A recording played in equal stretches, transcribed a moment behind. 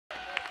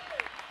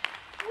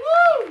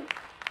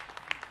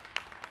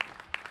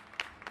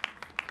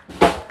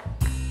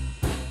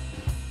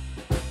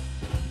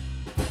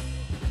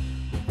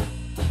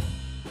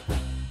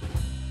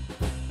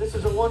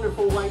This is a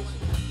wonderful white.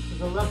 This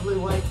is a lovely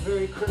white,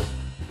 very crisp.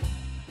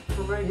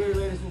 From right here,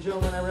 ladies and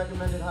gentlemen, I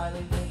recommend it highly.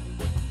 Thank you.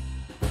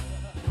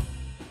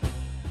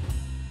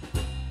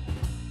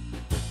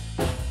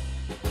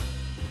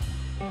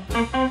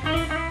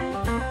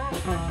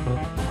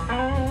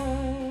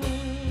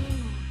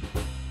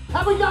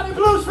 Have we got any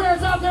blues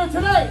fans out there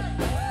today?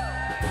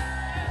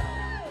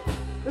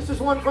 This is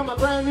one from a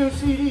brand new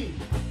CD.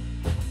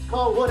 It's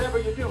called Whatever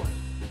You're Doing.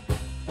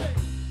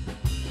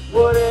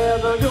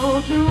 Whatever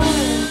you're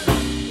doing,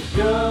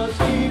 just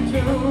keep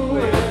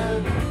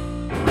doing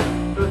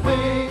the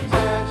things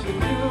that you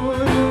do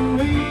to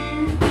me.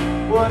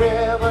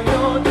 Whatever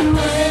you're doing,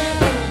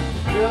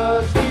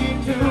 just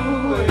keep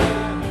doing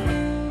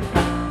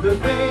the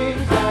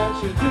things that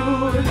you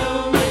do to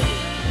me.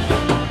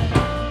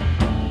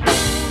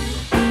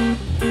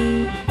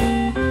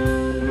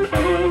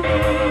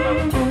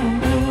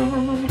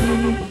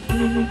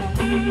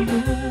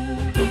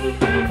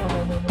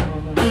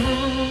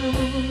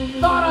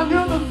 Thought I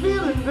knew the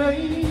feeling,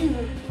 baby,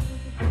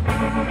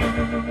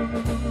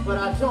 but I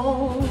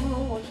don't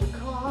know what you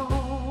call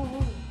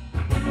it.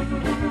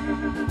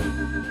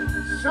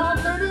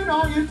 Something in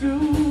all you do,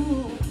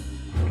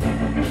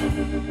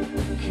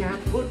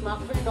 can't put my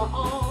finger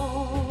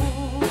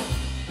on.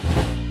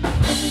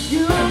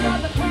 You got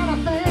the kind of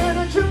thing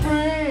that you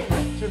bring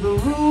to the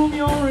room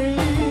you're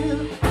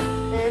in,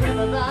 and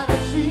everybody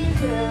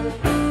sees it.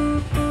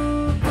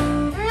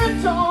 It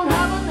don't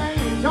have a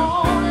name,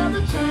 don't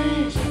ever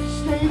change,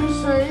 stay the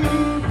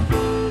same.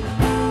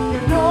 You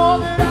know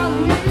that I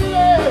need it.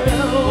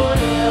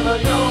 Whatever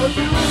you're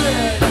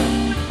doing,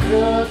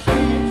 just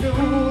keep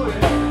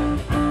doing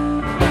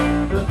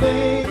the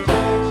things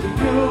that you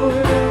do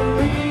to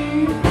me.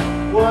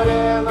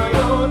 Whatever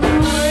you're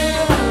doing,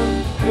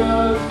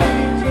 just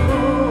keep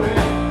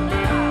doing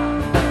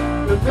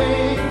the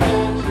things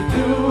that you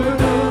do to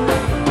me.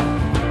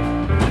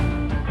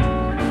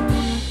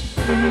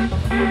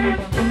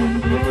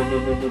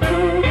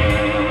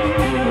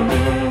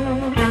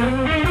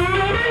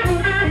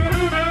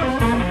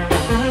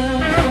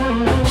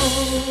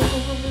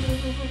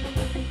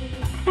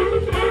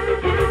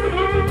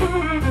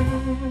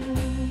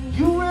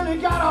 You really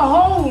got a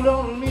hold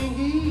on me.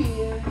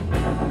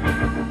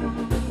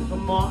 The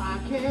more I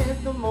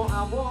get, the more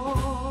I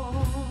want.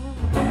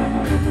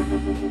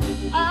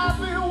 I've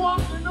been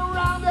walking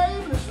around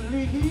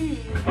aimlessly.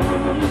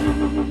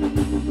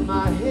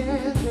 My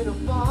head's in a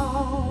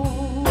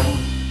fall.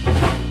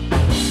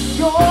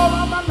 You're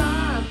on my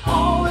mind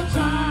all the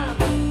time.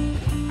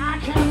 I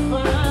can't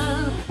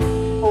find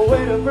a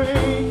way to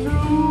break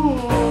through.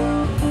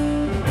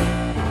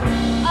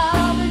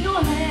 I'm in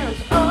your hands,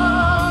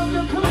 of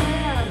your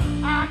command.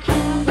 I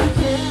can't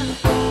pretend,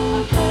 I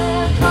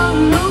can't come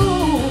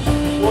loose.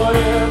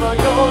 Whatever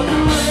you're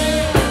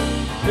doing,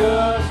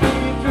 just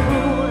keep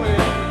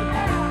doing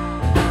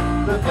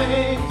the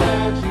things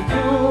that you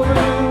do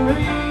to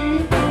me.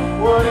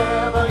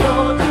 Whatever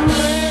you're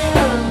doing,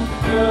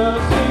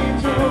 just keep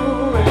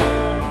doing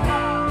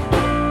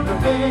the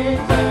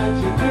things that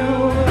you do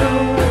to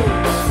me.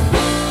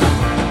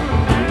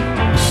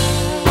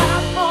 I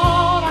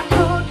thought I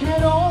could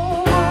get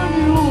over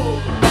you.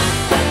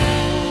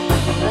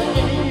 There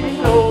ain't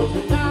no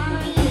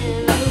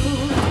denying.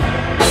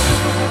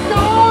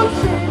 Don't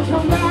change no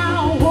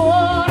matter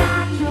what I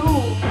do.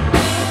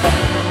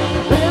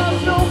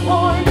 There's no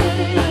point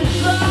in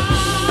trying.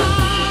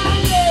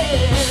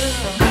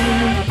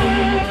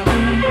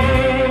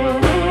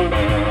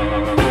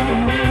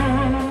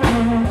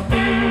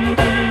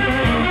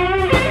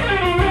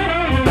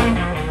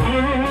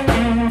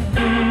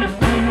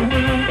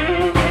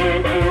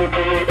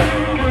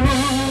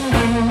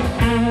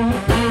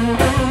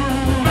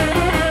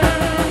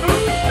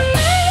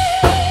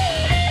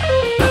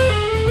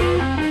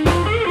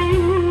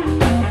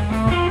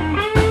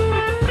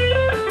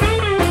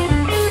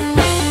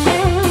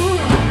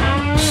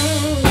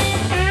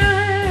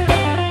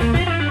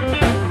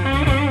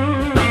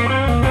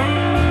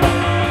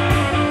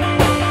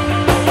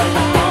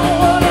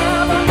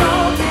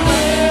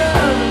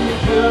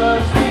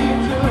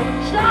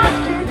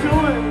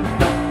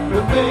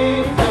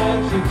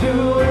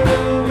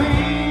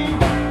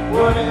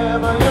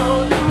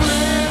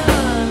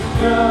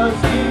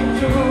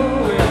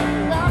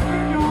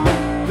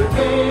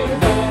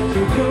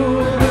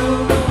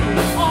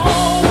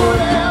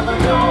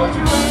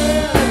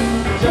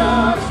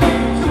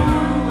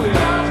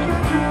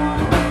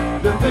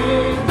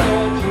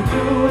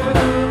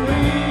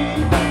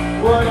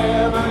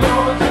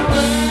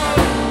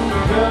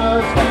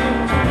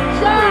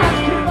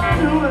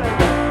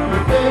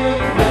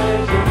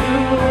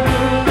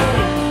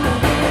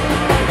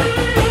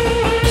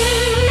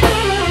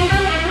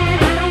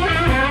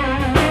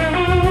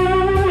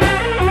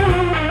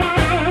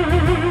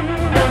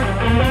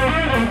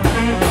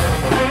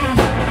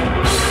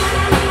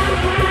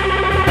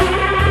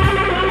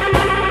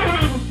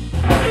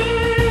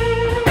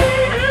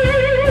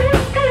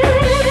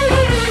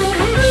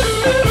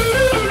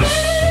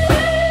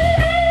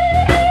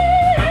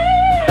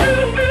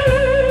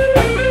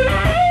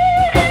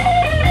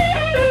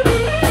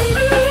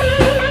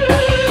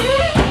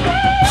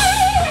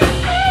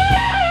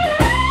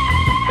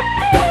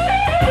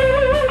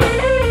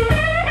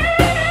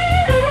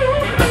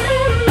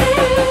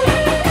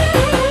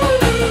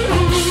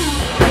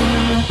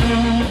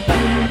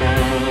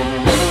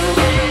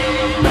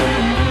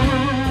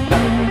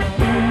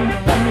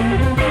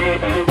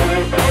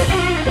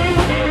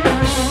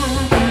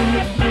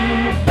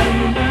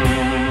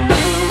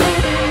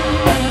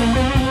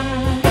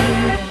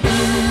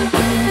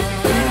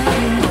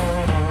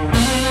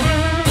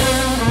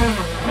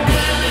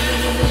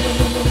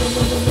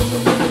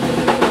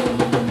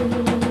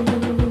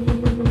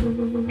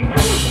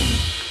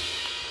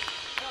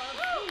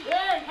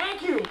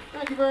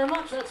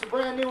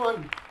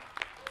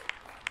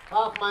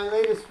 off my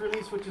latest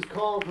release, which is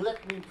called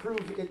Let Me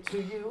Prove It To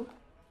You.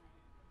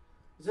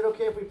 Is it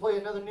okay if we play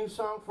another new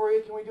song for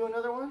you? Can we do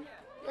another one?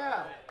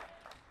 Yeah.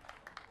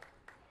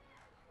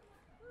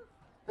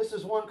 This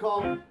is one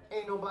called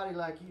Ain't Nobody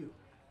Like You.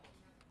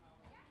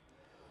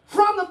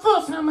 From the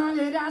first time I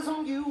laid eyes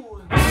on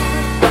you,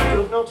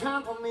 took no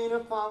time for me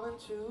to fall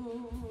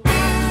into.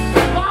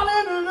 Fall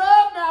into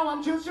love, now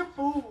I'm just a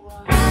fool.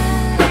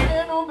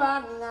 Ain't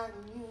nobody like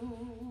you.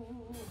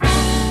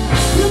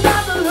 You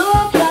got the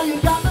look, yeah,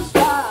 you got the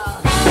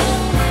style.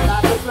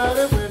 Like a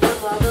flooded with a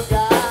brother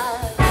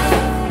guy.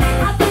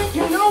 I think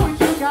you know it,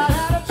 you got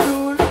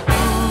attitude.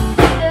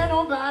 Ain't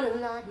nobody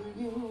like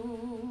you.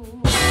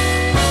 I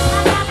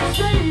got to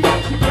say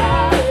that you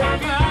got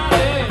it, got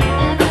it.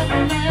 And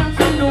every man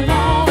seems to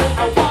want it, I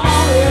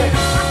want it.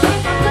 I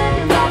think I'm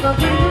thinking about the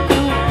thing you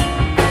do.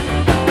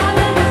 I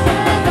let me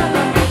say that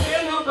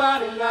ain't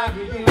nobody like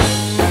you.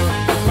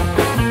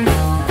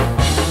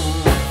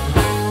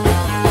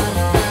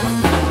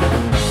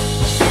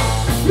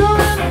 You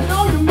really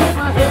know you make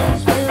my head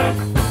spin.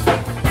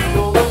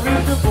 You're the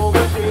reason for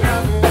the shit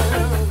I'm in.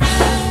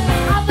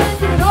 I think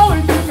you know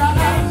it, you got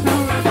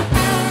attitude.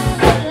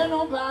 Ain't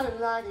nobody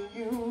like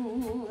you.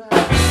 I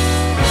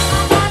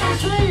gotta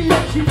say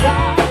that you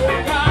got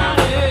it, got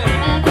it.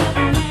 And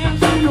every man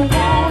seems to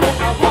want it,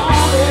 I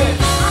want it.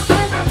 I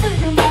think I'm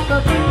thinking about the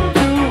thing you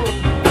do.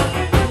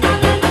 I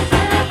think you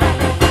said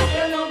that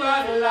ain't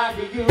nobody like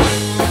you.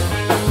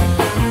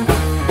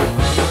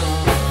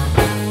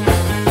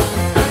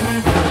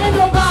 Ain't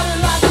nobody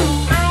like you.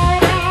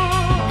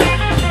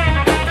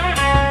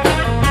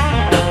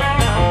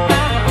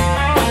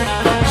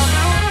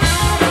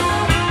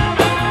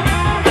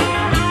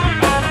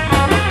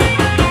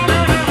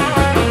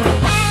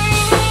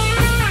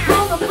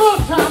 From the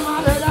first time I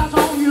laid eyes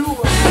on you,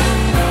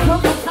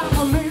 took the time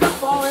for me to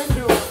fall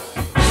into.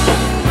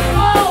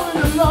 All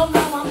into love,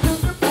 now I'm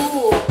just a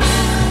fool.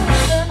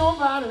 Ain't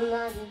nobody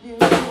like you.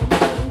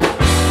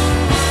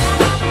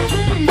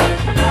 See,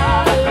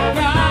 got it,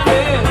 got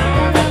it.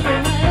 And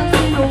every man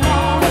seems to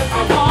want it,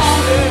 I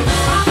want it.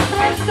 I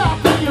can't stop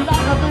thinking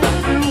about the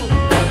things you do.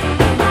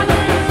 I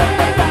can't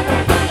say that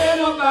ain't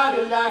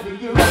nobody like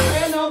you.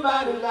 Ain't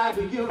nobody like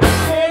you.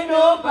 Ain't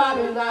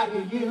nobody like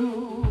you.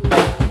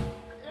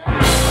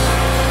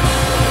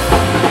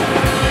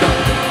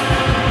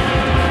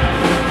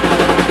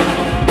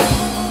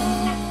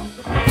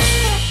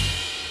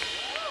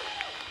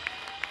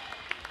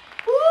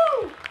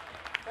 Woo!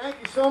 Thank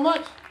you so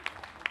much.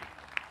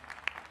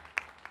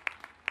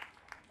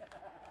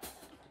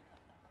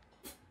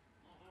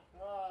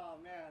 Oh,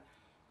 man.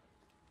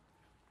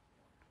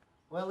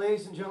 Well,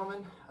 ladies and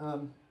gentlemen,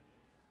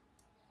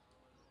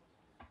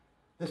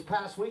 this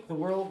past week the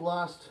world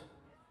lost,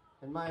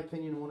 in my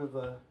opinion, one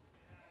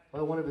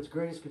of its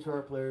greatest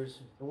guitar players.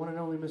 The one and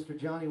only Mr.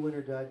 Johnny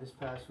Winter died this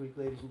past week,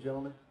 ladies and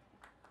gentlemen.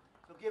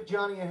 So give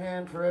Johnny a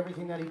hand for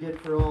everything that he did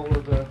for all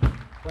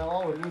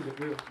of music,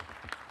 really.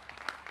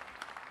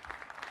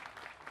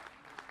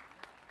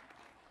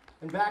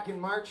 And back in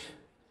March,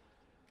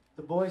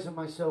 the boys and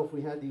myself,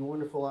 we had the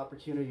wonderful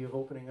opportunity of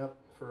opening up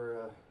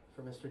for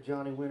Mr.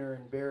 Johnny Winter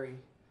and Barry,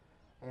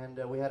 and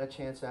we had a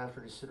chance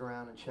after to sit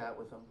around and chat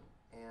with him.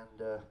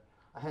 And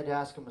I had to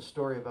ask him a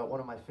story about one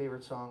of my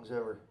favorite songs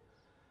ever,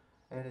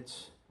 and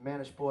it's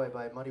 "Manish Boy"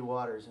 by Muddy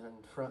Waters, and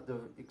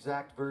the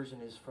exact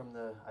version is from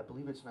I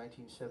believe it's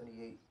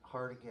 1978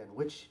 Hard Again,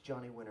 which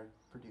Johnny Winter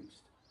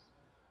produced.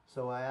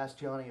 So I asked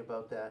Johnny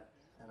about that,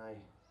 and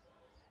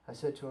I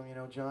said to him, you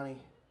know, Johnny,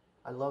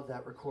 I love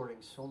that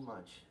recording so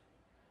much,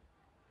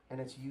 and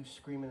it's you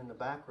screaming in the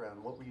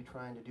background. What were you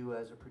trying to do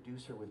as a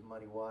producer with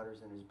Muddy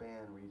Waters and his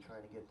band? Were you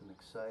trying to get them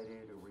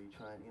excited, or were you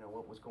trying, you know,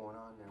 what was going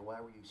on there? Why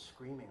were you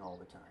screaming all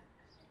the time?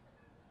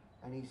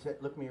 And he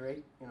said, looked me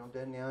right, you know,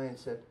 dead in the eye and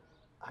said,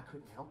 I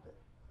couldn't help it.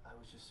 I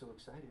was just so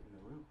excited in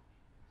the room.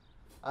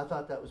 I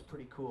thought that was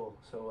pretty cool.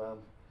 So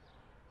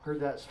heard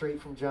that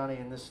straight from Johnny,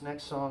 and this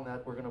next song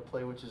that we're going to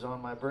play, which is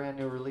on my brand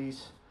new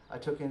release, I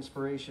took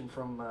inspiration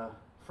from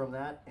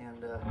that,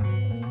 and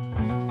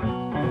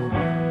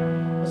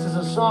this is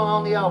a song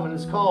on the album, and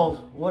it's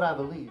called What I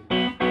Believe.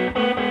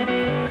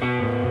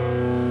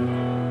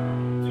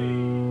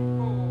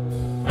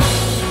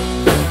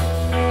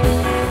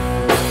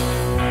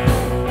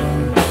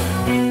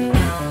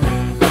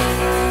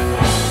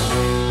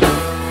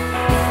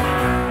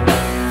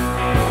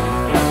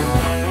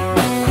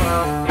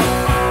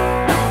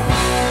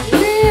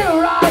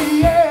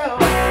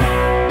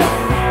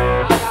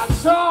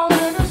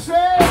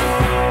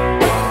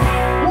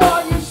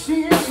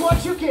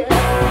 You get.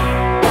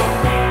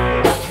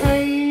 I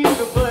came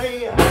to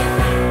play,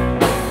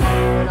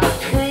 and I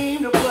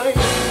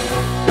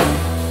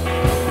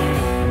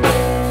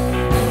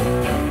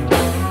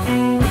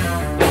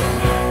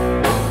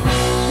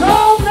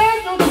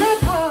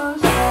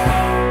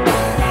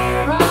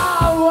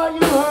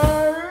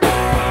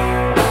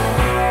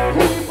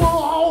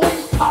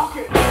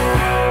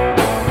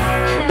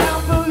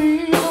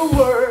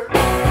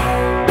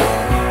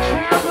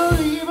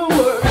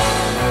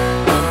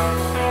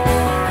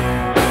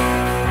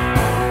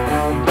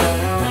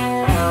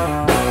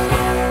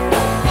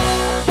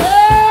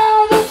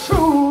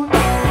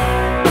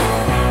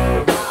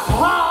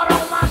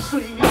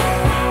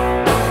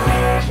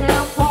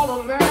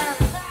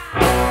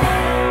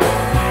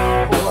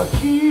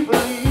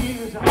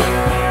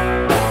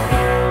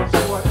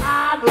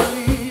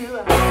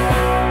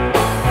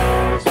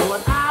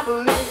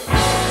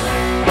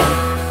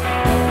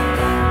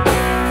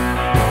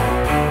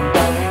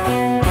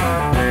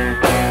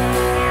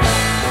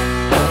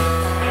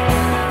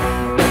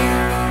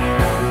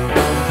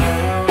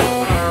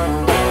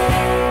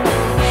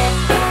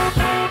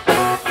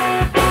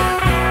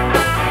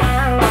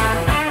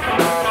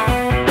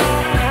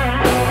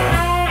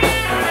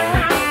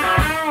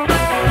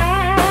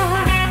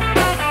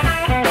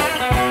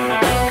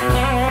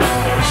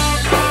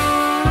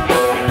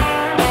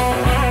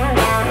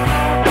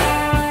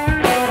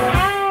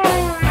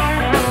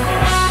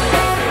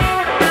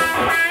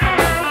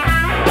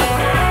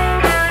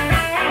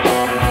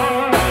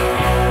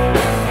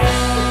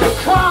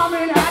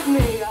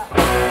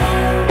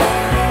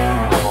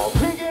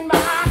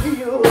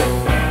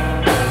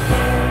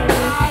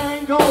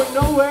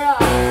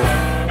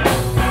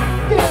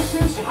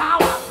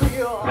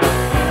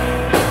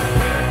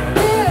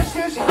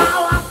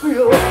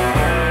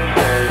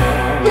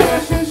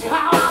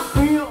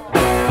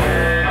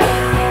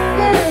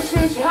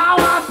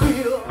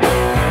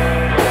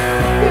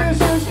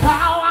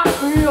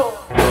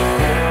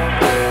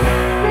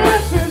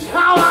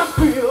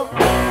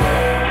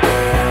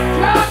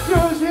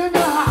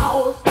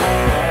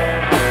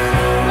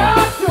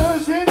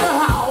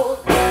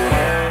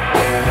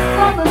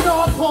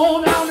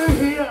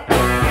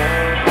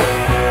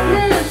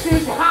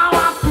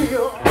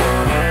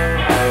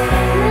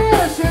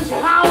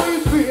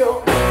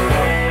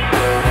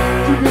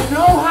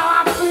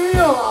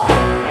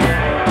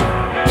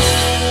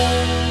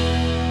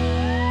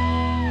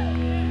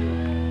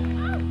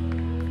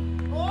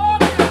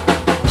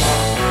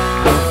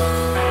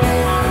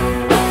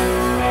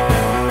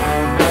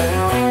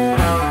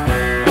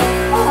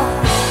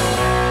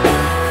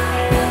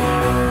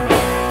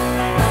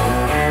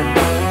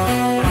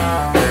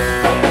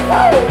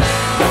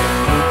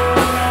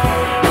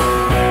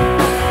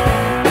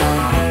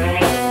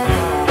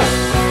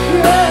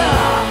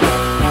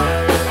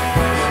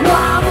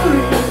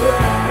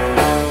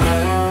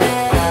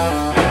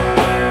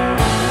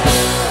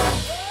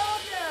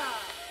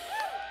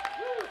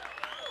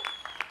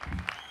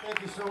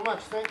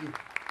Thank you.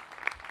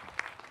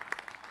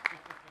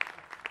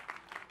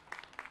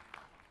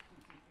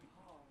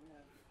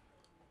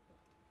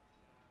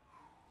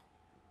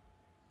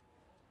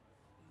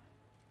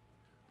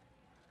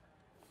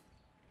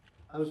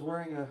 I was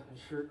wearing a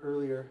shirt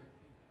earlier,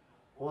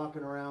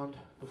 walking around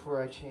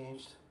before I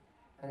changed,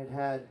 and it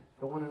had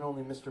the one and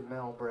only Mr.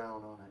 Mel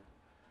Brown on it.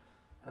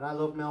 And I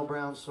love Mel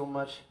Brown so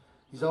much.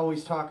 He's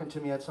always talking to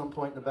me at some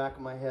point in the back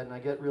of my head, and I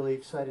get really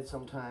excited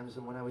sometimes.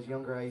 And when I was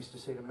younger, I used to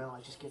say to Mel,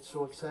 I just get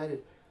so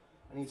excited.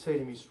 And he'd say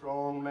to me,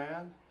 "Strong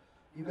man,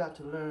 you got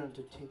to learn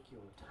to take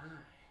your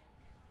time."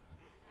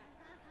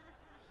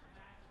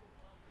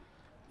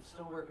 I'm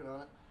still working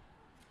on it.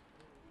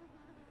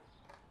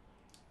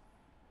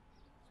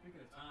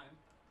 Speaking of time,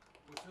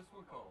 what's this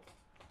one called?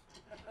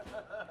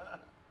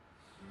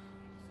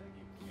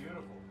 Singing.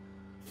 Beautiful.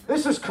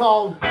 This is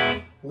called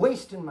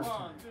Wasting My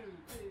Time. 1, 2,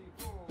 3,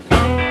 4.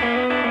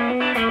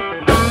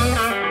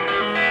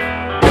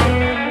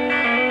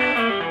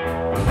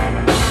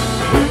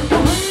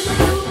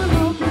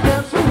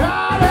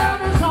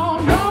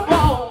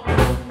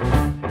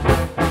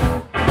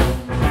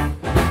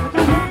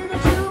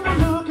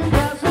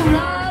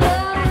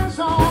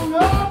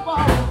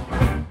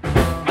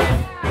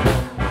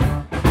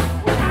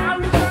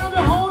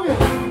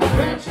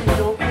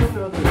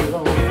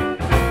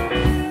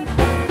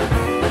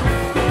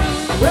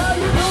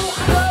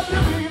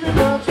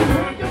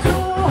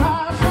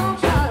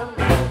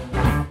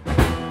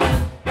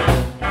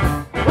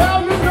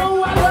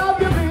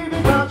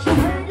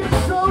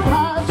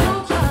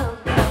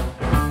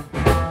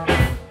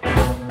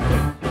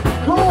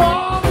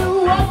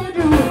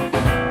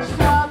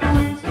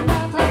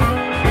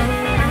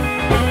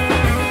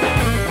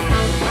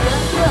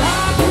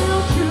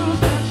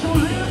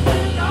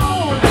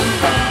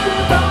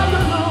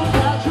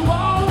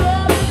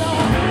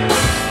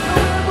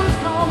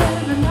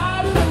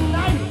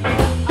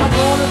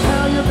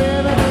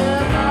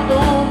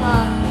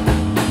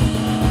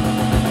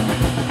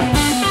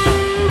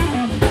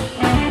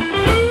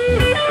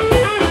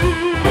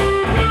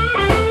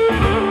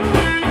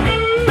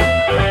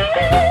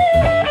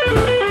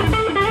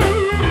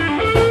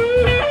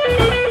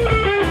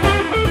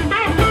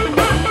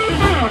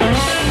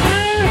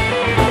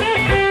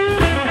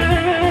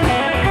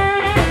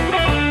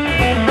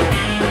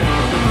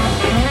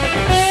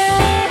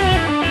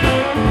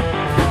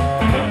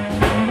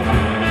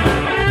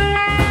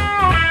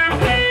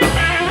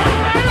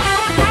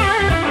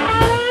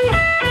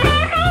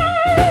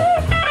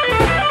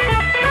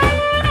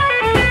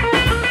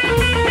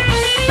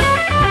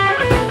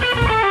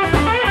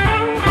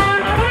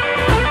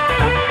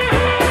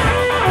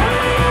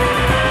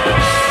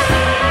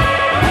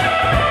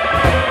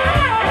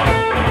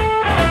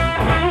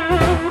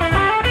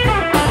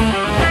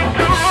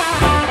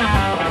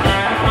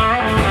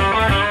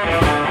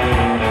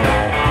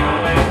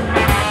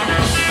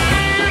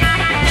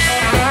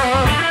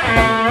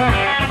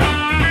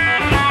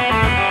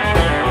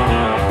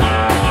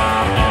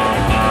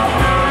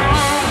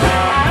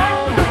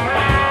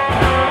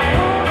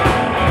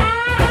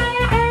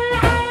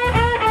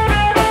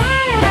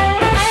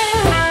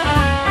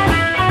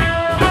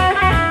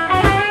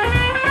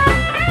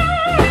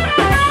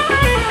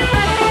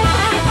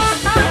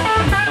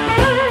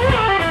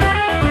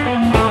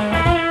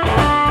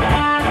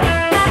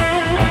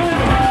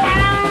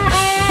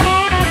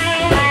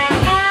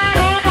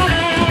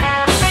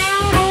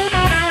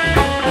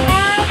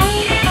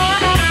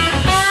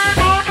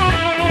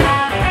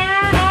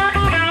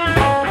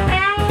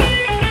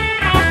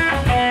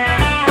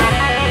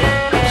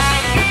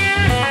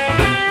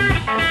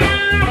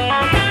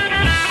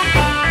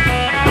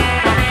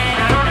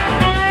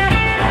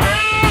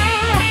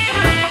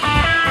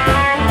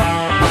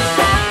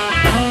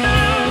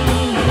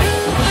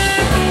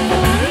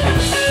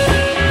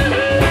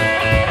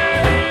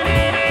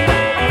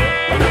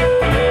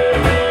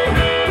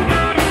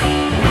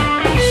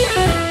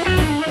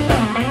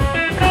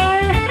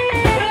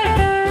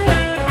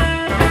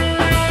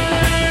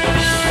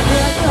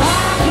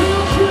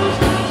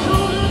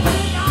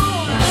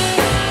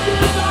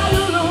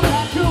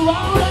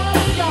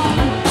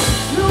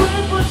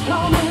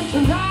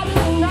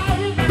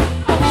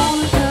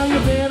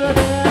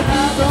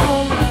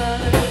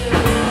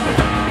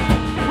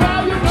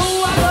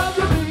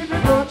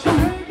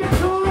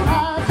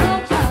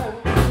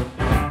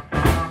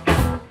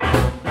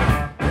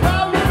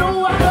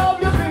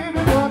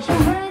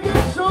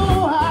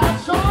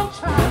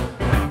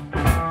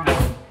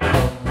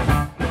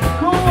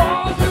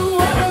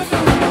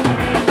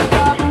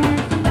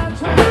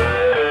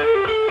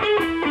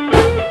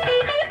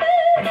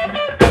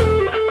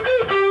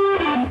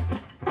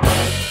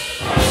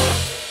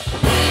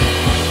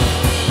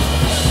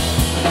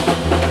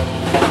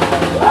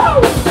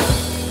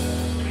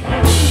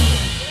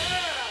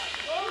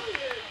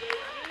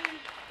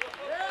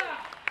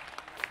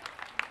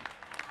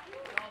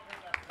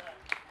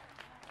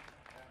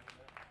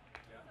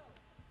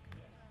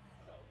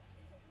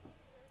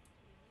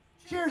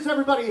 Cheers,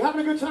 everybody.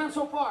 Having a good time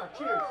so far.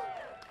 Cheers.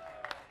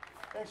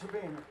 Thanks for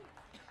being here.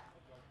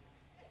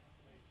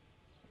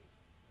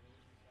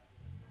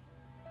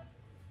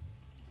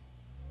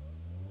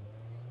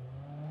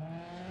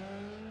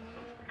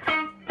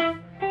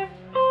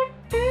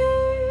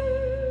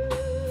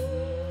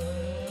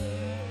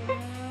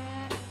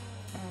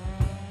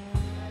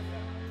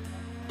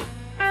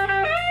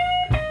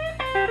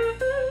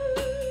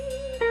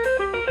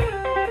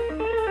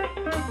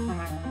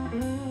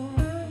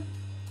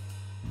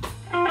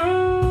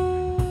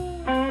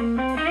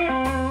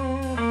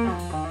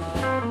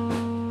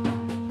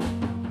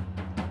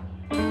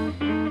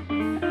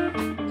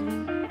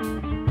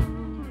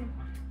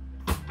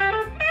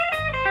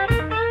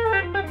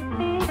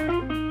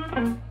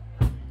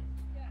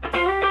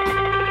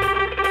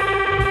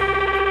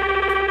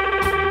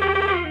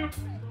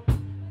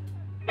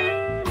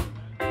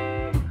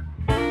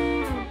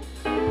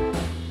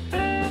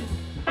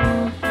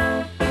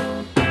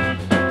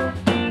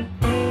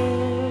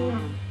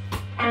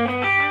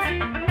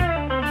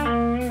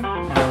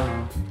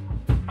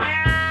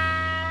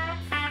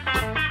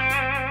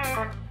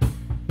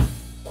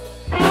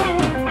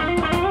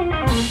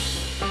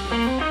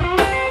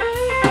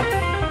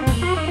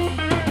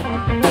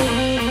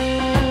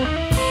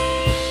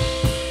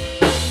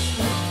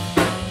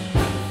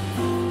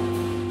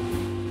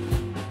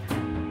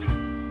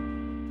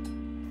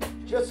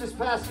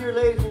 past year,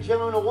 ladies and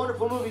gentlemen, a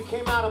wonderful movie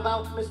came out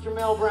about Mr.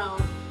 Mel Brown.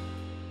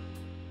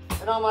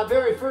 And on my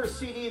very first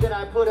CD that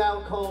I put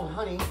out called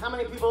Honey, how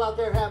many people out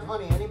there have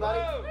Honey?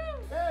 Anybody? Whoa.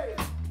 Hey!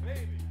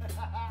 Baby.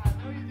 I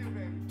know you do,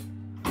 baby.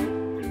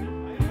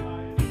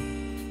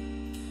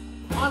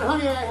 On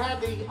Honey, I had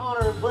the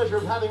honor and pleasure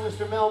of having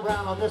Mr. Mel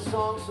Brown on this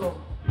song, so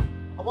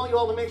I want you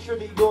all to make sure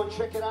that you go and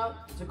check it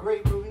out. It's a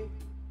great movie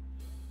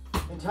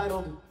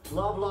entitled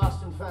Love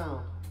Lost and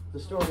Found, the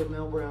story of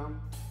Mel Brown,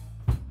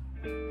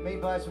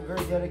 made by some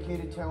very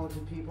dedicated,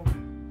 talented people.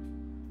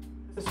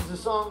 This is a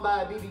song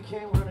by B.B.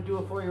 King. We're going to do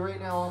it for you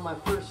right now on my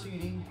first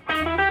CD.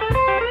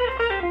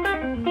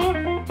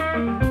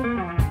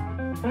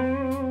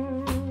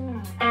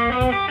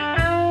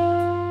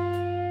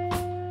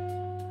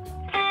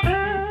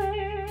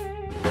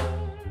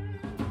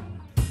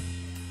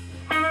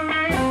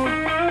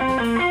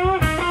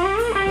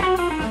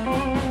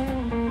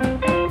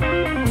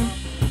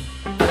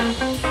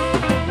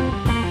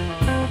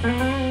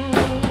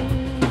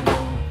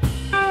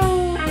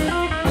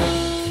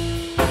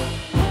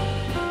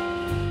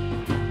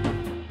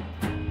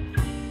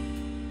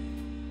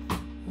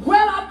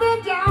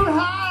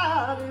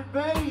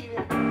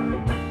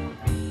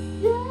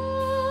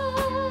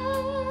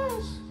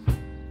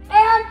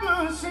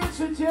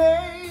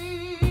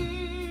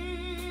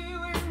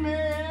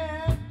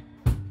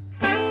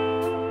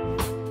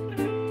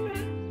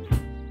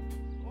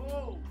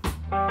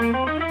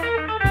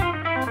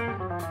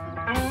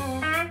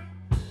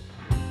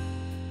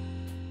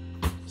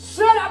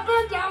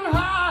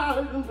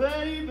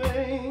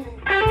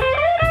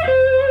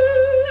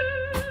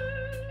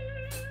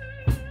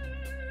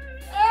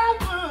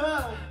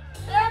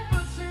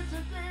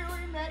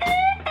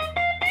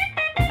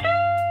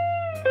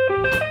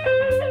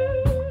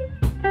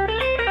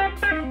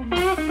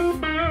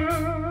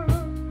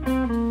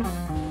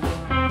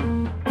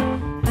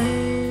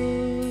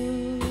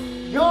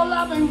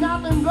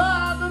 Nothing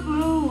but the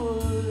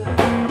blues,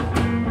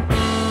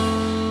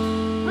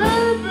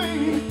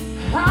 baby.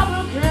 How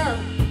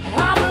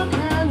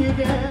can you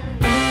get?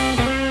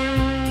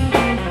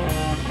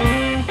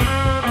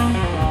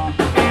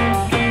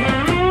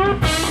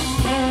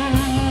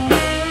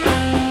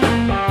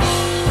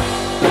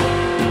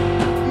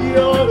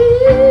 You're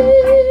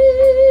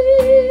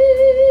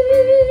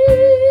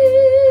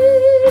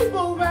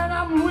evil when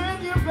I'm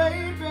with you,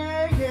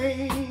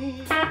 baby.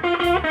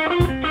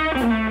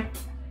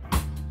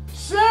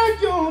 Say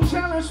you're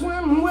jealous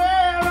when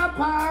we're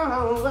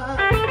apart.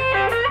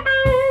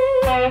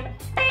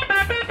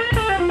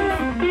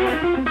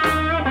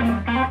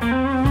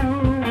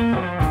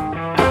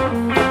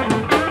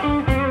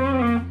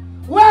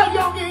 Well,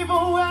 you're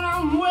evil when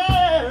I'm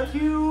with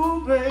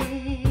you,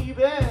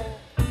 baby.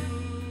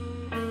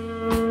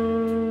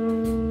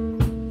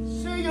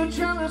 Say you're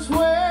jealous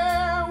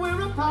when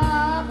we're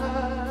apart.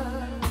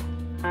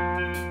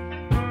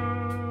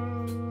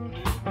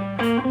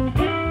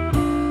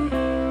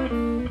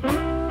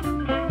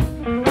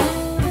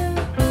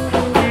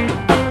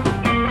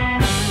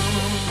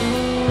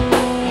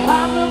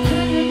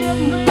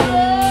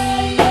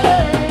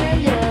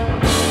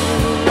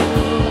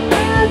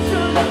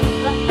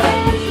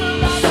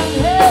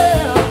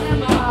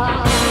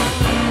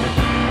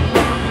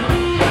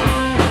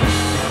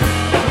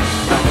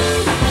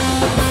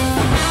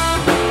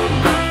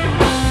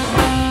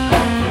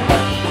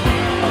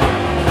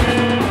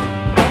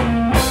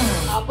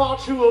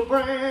 You a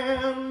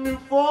brand new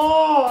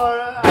Ford.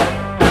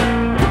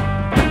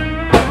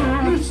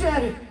 You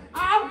said,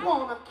 I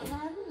want a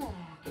Cadillac.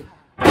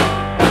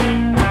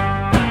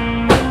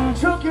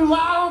 Took you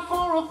out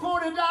for a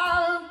 $40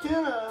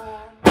 dinner.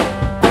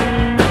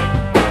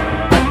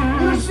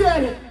 You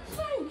said,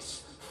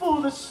 thanks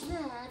for the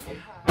snack.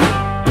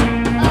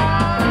 I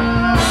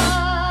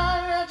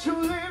let you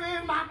live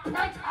in my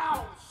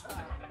penthouse.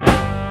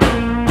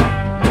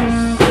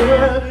 You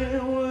said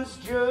it was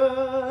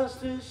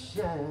just a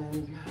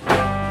shame. I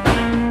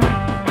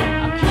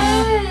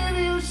gave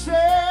you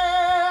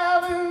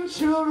 7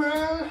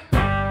 children.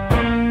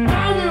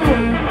 Now you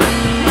wanna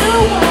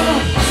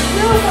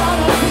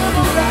give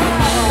them back.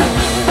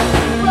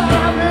 But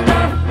I've been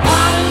that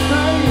hot and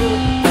baby.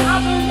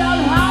 I've been that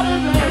hot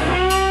and baby.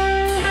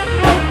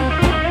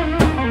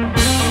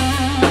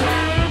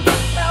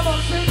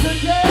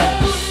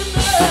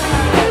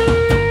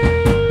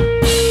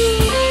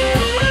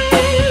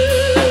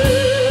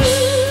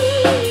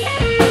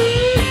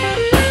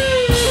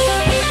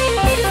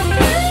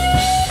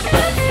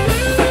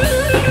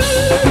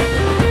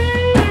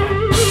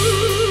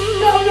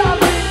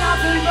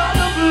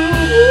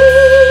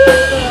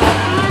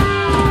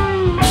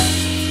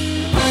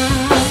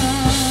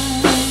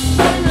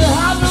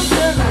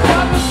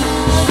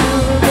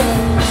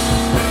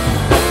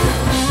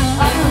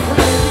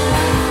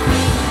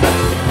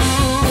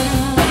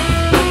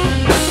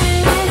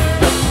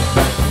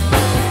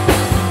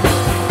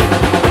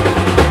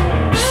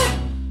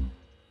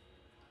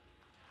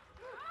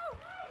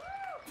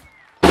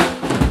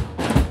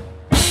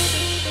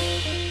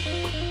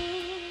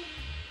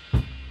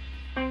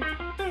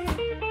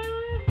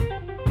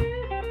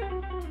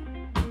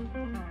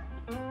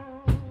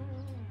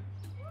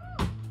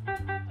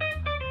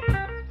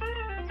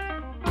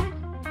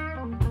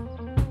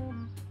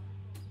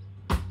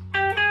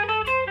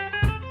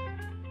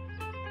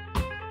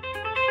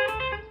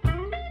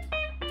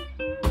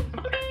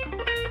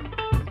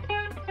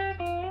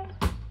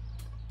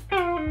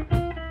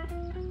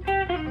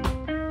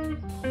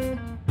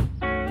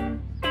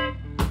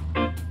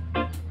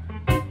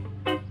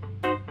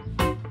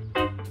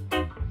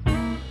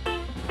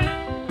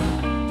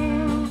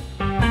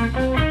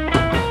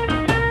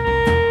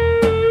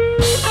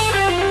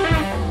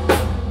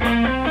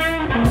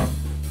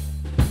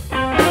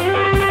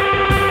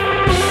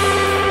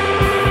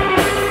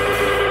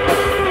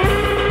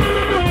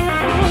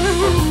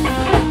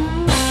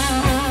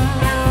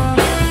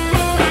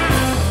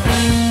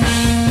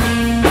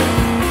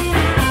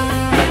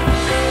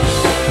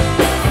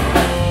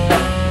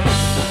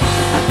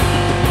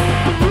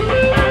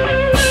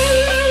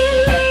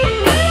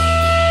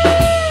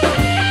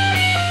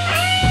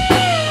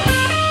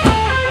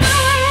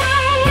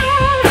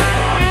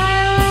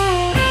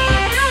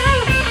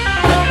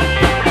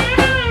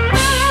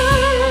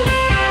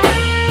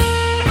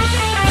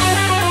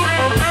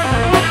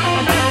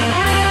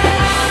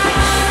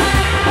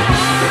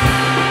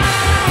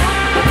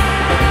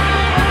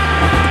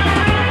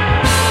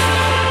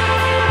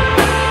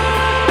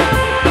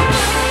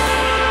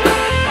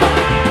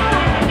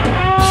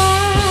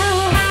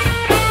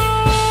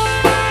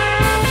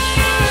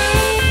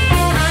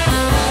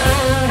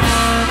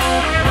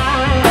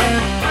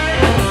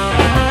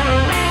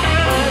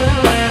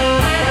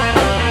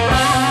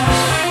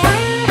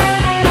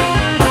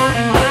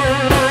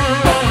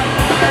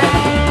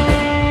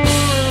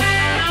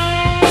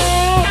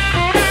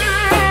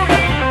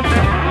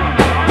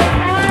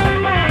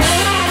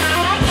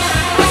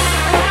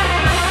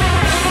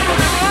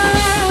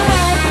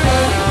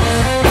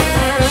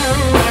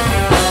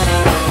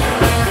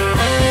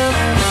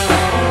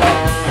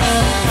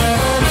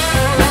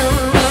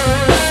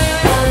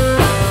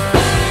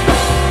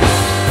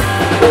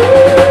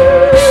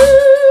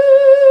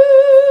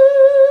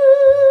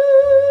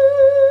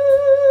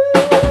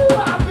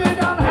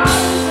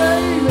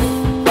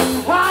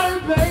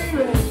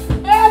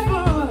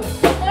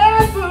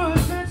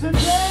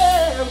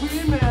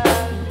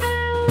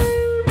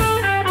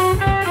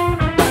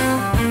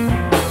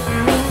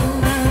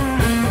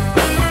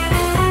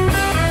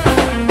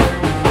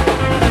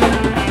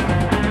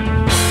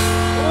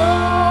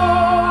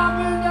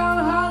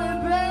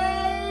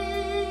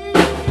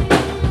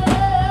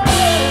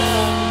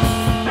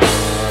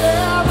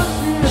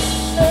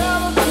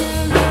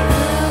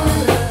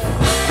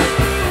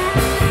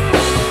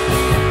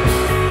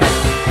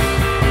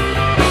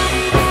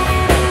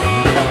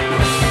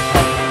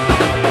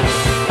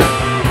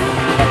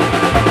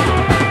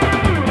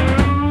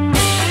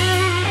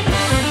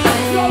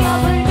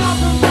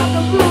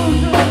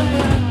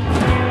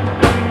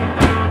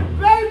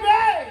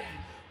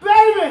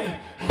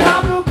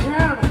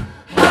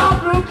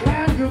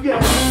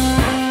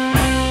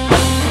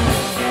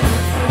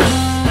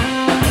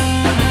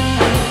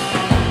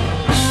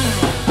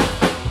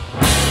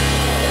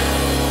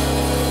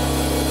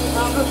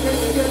 can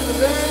you get the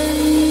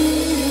baby?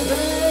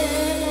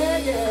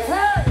 Yeah.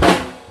 Hey!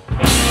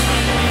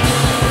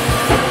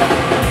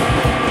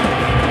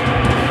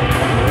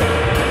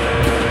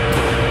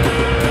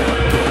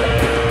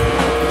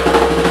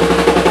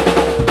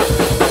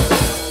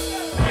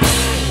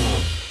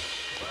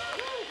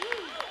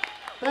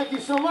 Thank you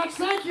so much.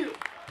 Thank you.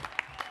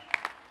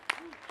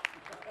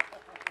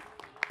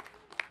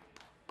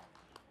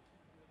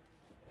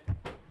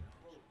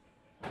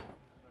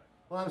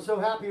 Well, I'm so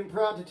happy and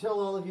proud to tell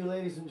all of you,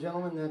 ladies and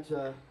gentlemen,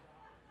 that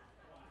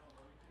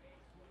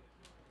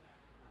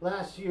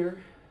last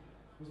year,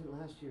 was it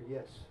last year?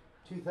 Yes,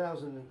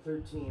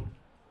 2013,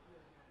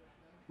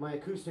 my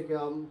acoustic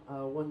album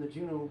won the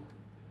Juno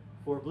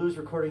for Blues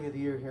Recording of the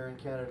Year here in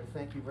Canada.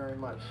 Thank you very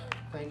much.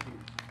 Thank you.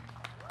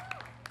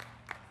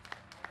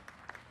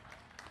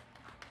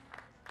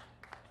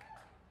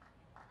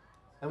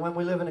 And when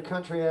we live in a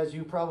country, as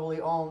you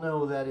probably all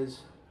know, that is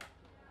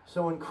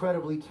so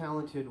incredibly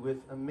talented with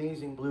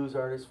amazing blues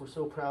artists, we're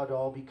so proud to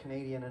all be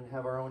Canadian and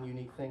have our own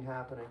unique thing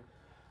happening.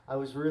 I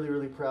was really,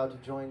 really proud to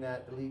join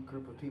that elite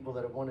group of people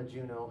that have won a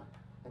Juno,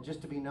 and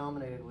just to be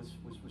nominated was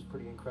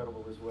pretty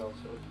incredible as well.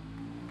 So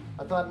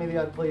I thought maybe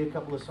I'd play a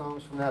couple of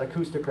songs from that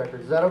acoustic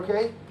record. Is that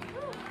okay?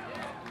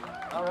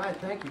 All right,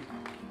 thank you.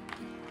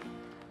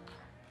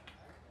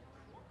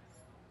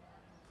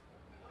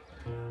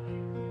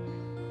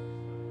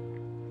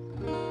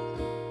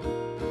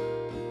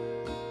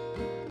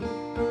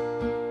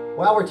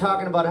 While we're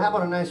talking about it, how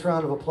about a nice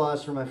round of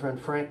applause for my friend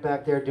Frank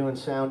back there doing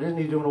sound? Isn't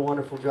he doing a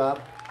wonderful job?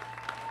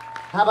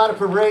 How about it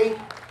for Ray?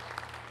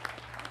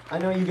 I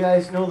know you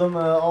guys know them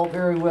all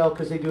very well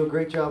because they do a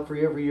great job for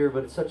you every year,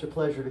 but it's such a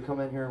pleasure to come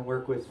in here and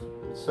work with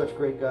such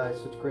great guys,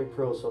 such great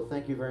pros, so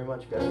thank you very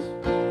much, guys.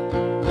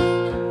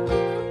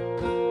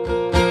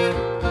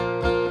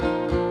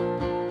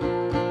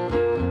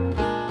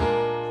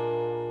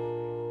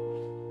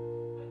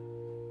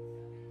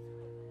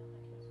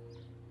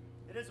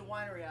 It is a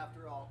winery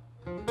after all.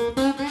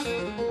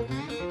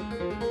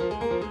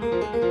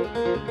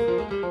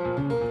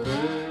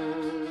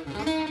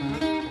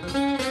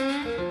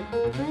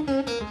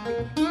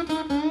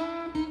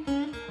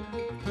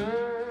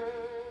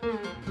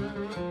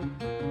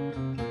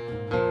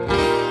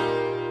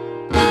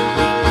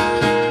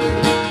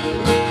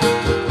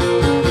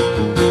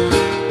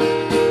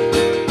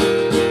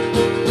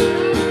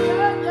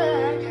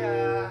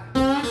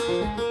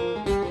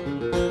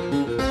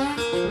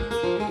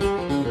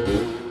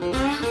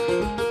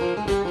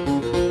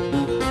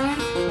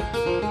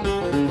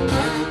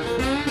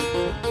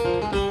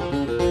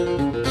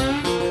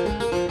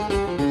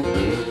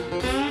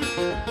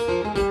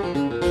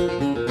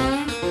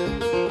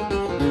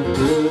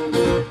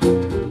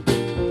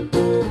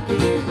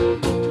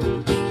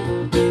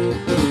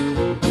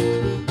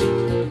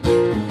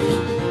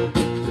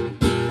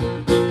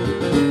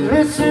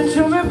 Listen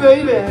to me,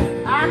 baby,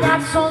 I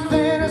got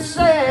something to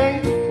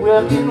say.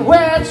 We're getting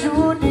way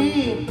too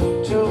deep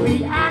to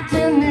be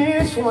acting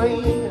this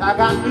way. I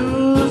got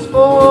news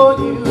for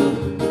you.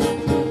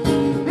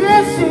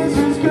 This is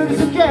as good as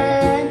it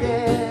can,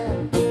 yeah.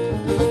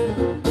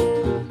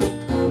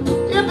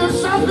 If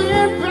there's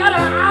something better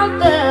out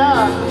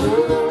there,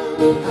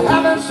 I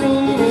haven't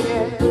seen it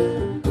yet.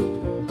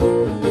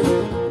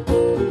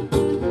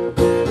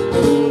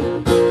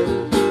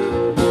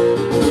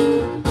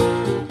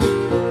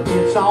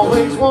 It's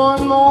always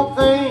one more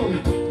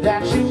thing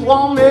that you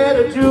want me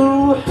to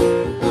do.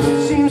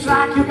 Seems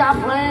like you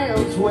got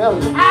plans, well,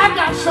 I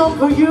got some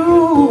for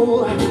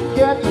you.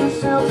 Get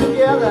yourself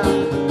together,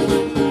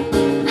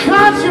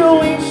 'cause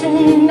you ain't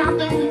seen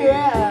nothing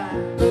yet.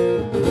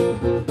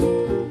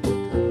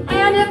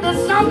 And if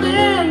there's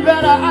something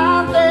better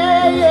out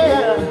there,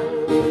 yeah,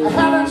 I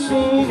haven't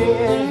seen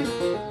it.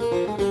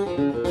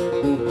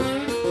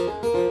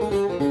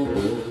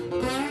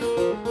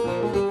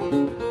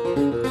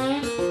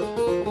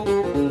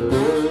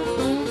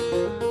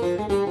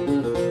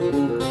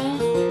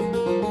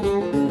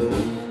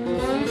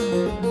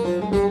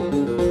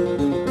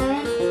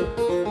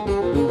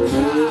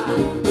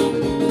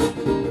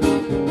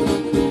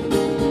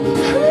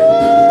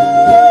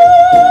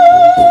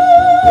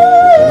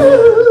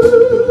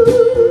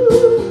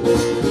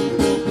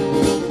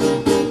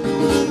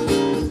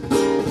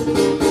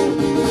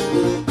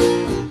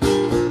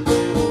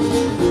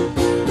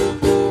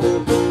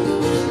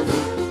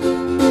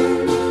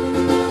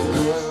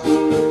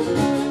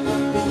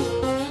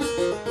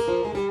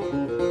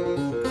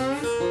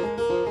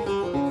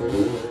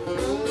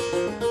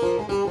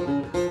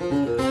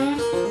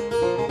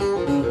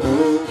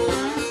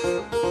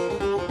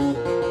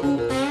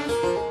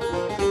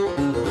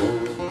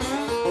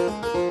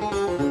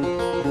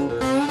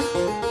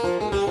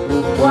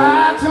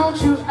 Why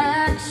don't you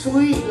act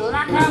sweet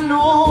like I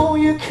know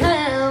you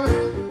can?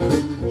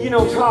 You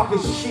know talk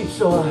is cheap,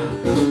 so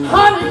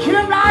honey,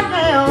 come right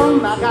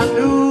down. I got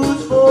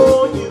news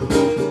for you.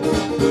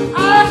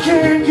 I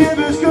can't give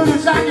as good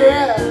as I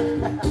get.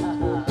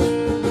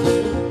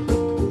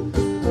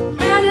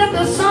 And if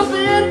there's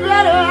something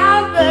better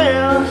out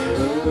there,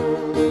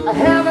 I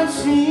haven't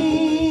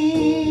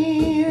seen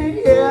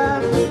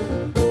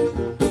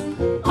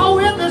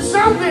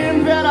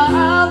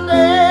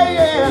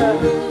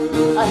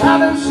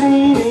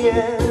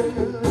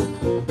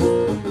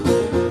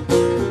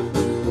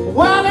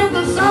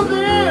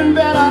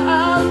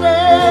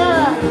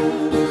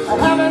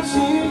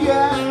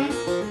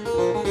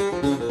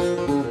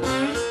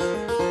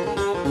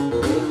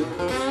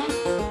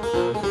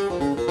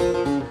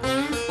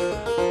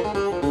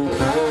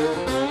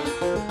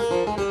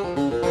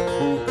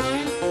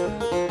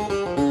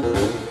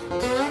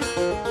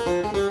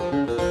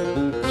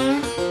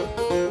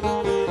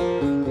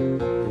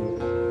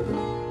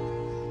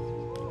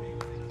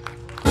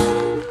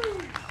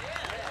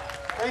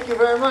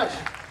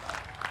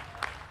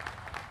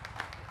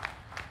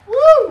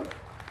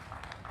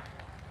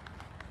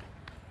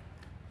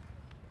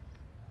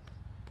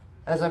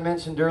as I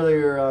mentioned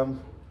earlier,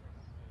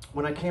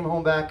 when I came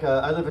home back,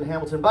 I live in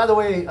Hamilton. By the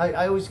way,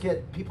 I always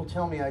get people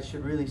tell me I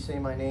should really say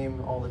my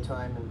name all the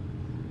time, and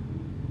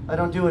I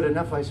don't do it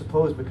enough, I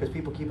suppose, because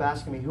people keep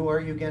asking me, who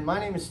are you again? My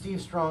name is Steve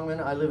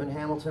Strongman. I live in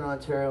Hamilton,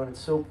 Ontario, and it's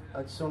so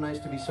nice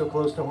to be so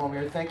close to home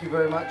here. Thank you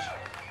very much.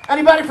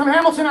 Anybody from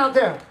Hamilton out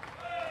there?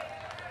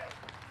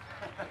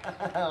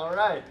 All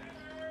right.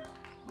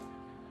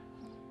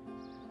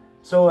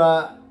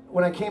 So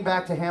when I came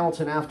back to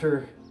Hamilton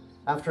after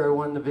I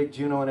won the big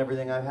Juno and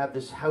everything, I had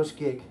this house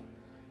gig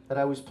that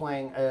I was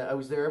playing. I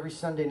was there every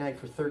Sunday night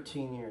for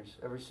 13 years,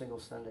 every single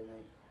Sunday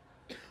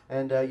night.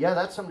 And yeah,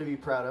 that's something to be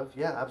proud of.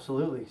 Yeah,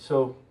 absolutely.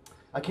 So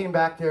I came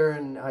back there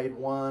and I had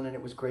won, and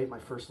it was great my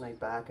first night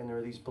back, and there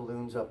were these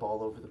balloons up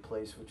all over the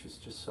place, which was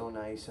just so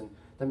nice. And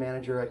the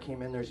manager, I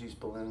came in, there's these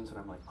balloons, and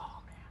I'm like,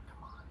 oh man,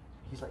 come on.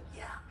 He's like,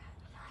 yeah, man,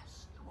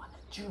 yes, you won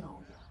the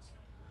Juno, yes.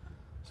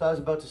 So I was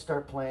about to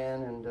start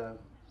playing, and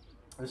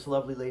this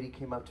lovely lady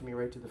came up to me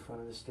right to the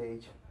front of the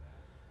stage,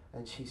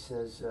 and she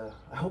says,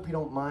 I hope you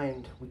don't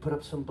mind, we put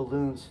up some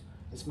balloons.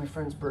 It's my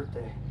friend's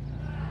birthday.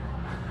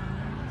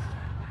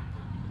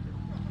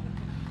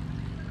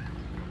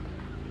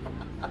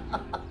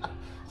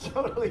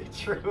 Totally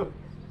true.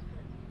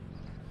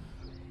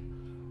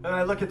 And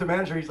I look at the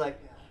manager, he's like,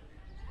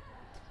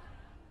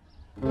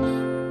 so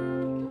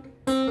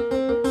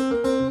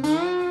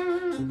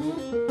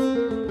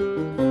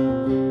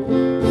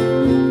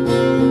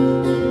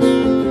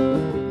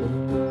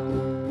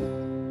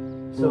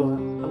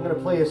I'm going to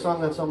play a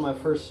song that's on my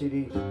first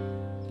CD.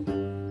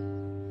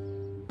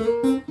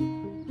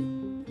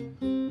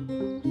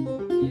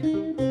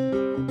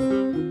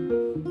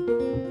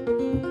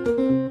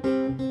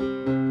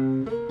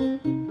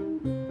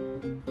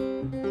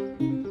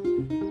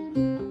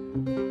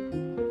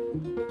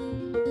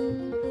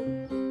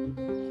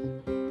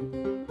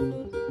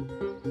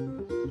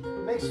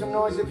 Make some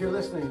noise if you're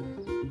listening.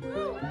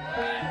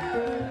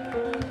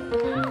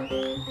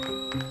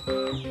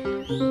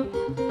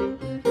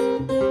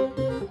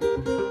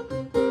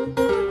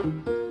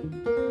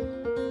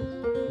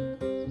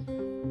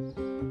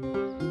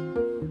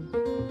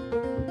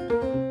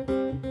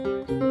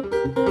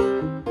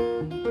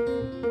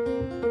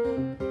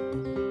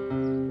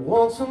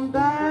 Won't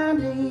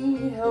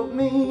somebody help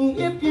me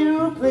if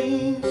you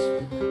please?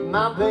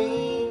 My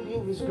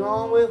baby's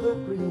gone with the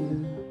breeze.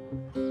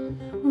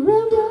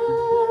 River,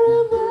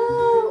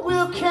 river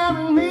will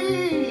carry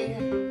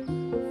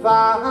me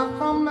far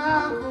from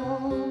my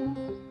home.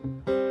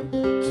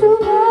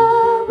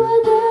 Tonight,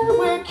 baby,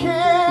 where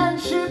can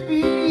she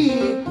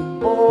be?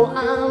 Oh,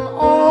 I'm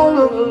all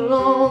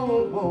alone.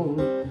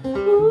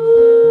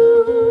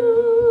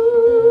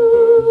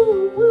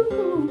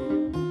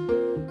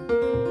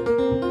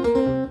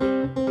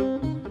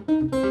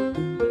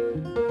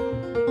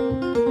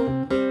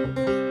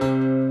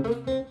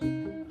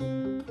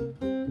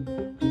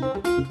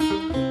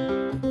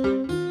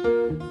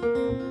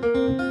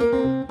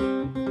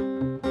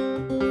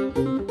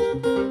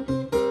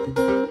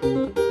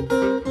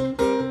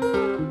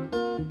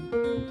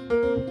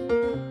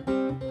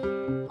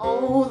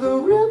 Oh, the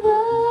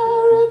river,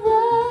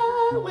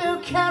 river will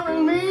carry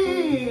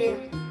me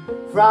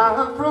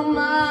far from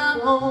my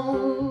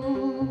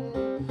home.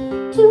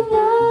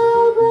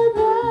 Tonight,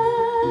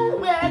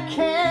 baby, where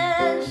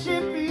can she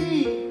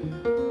be?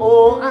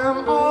 Oh,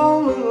 I'm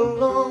all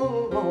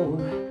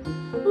alone.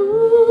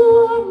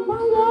 Ooh, I'm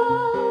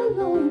all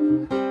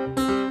alone.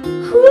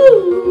 Ooh.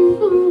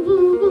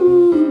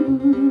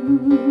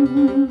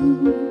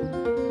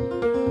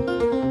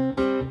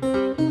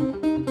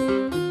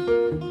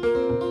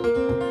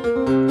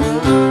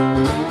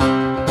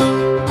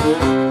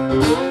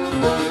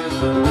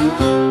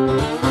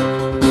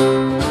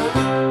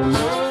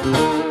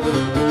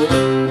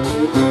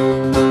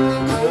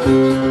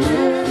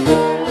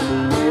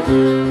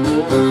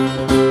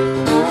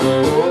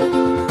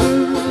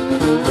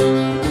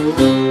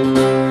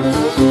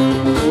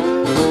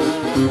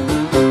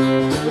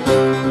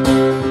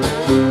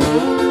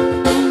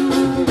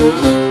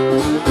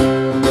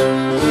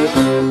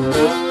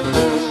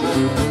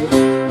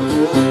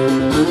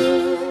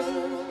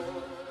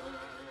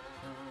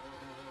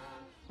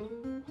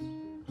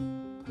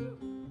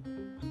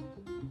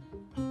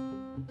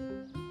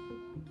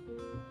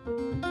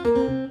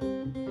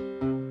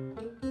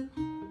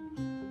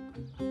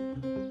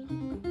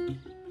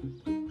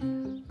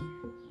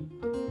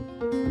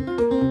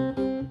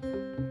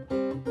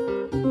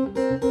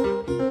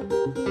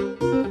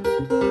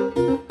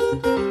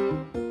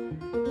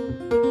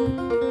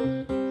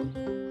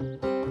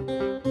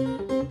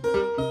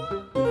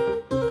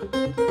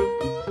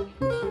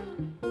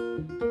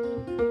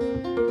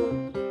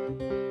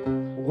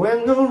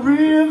 When the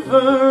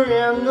river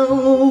and the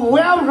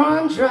well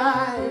run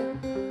dry,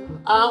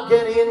 I'll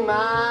get in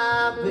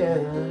my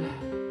bed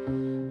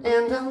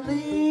and I'll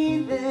lay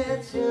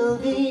there till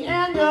the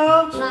end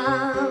of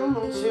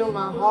time, till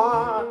my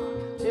heart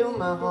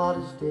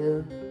is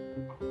dead.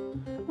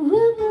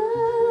 River,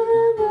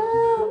 river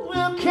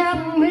will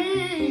carry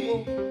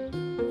me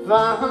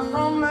far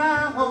from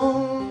my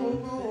home.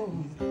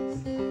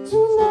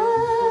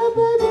 tonight,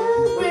 baby,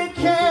 where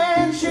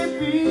can she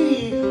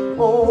be?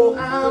 Oh,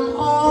 I'm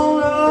all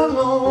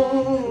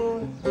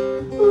alone.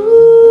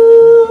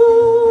 Ooh,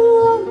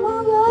 I'm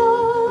all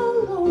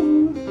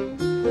alone.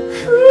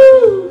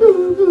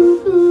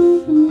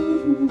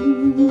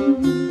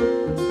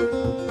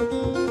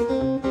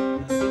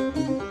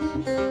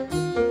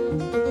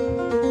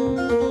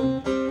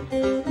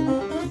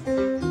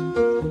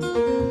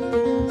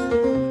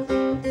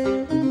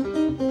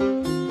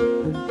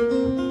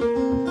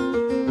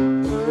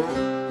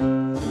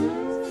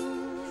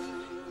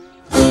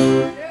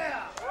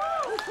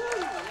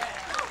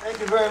 Thank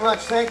you very much.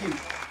 Thank you.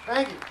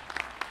 Thank you.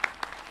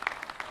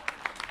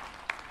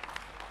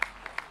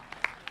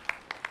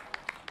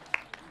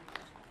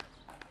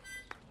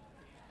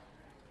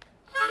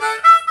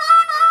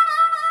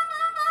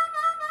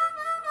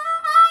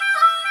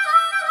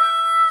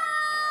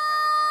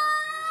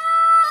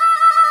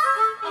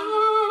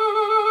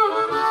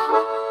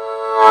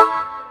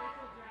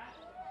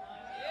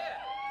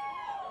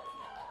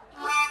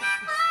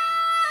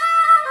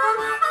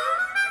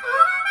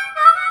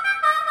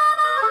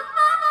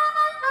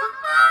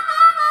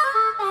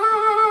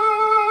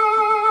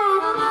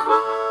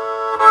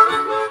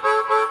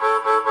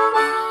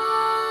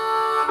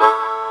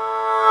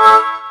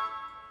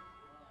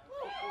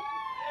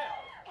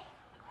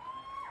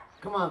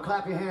 Come on,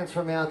 clap your hands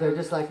for me out there,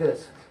 just like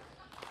this.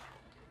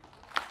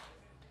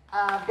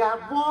 I've got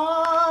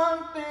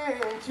one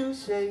thing to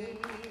say.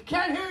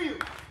 Can't hear you.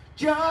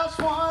 Just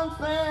one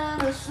thing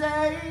to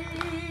say.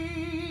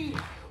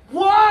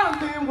 One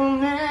thing will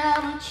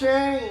never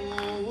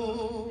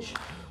change.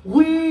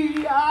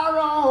 We are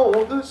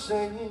all the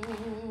same.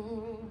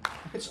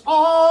 It's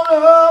all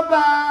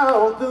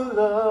about the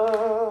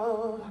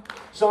love.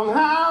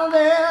 Somehow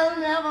there's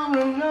never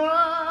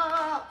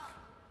enough.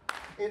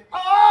 It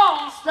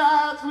all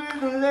starts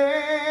with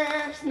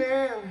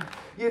listening.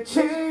 You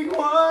take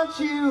what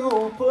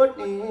you put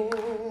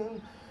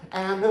in,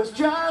 and there's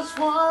just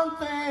one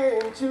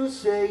thing to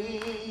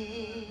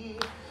say.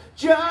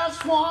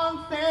 Just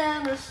one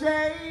thing to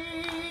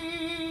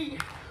say.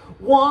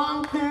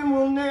 One thing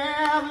will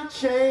never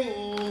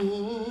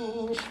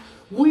change.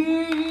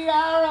 We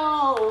are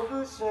all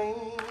the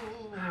same.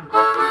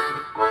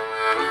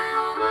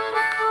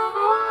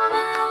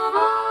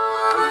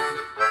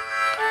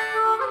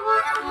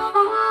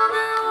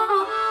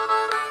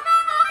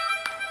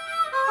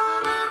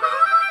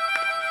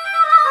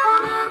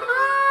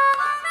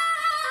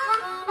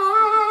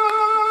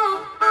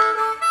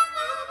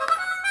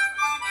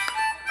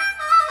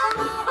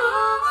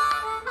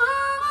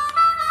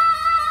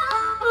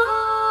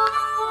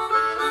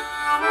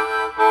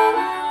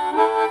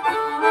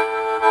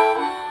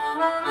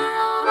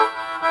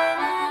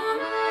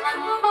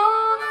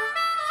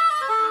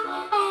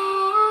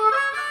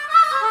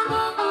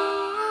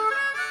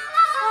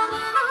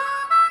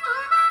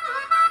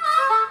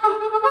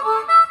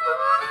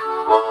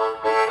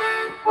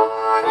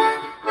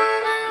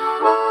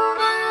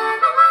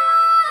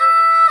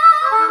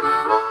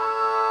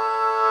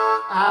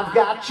 I've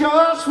got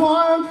just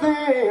one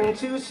thing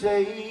to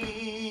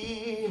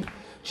say.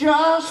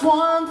 Just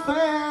one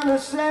thing to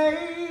say.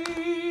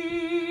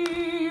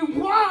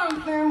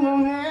 One thing will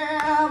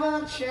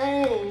never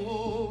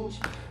change.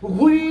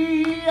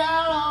 We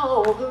are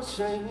all the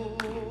same.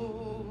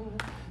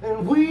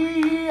 And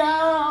we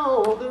are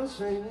all the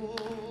same.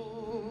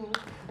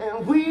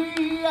 And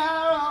we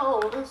are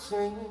all the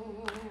same.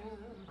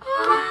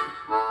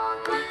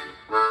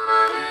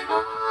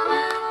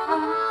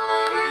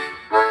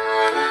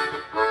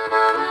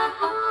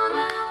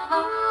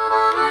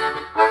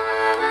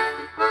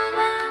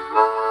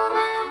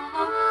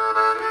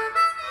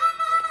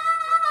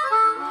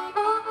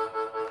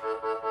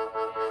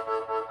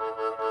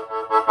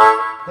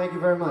 Thank you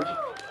very much.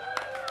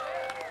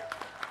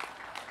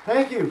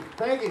 Thank you.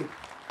 Thank you.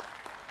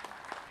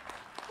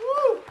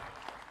 Woo.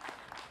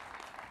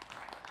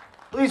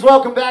 Please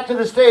welcome back to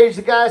the stage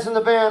the guys in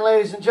the band,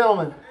 ladies and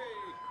gentlemen.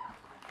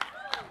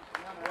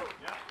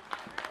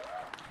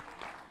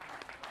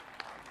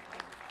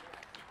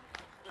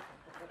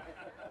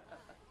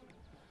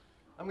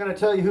 I'm going to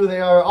tell you who they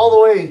are all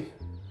the way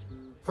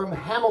from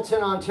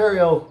Hamilton,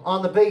 Ontario,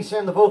 on the bass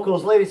and the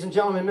vocals, ladies and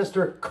gentlemen,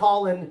 Mr.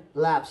 Colin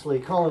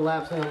Lapsley. Colin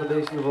Lapsley on the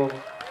bass and the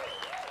vocals.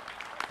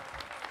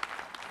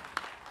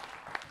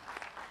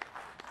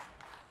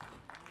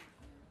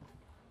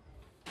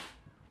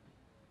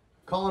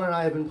 Colin and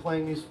I have been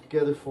playing music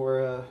together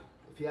for,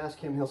 if you ask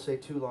him, he'll say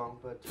too long,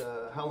 but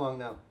how long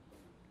now?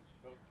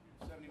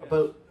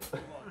 About,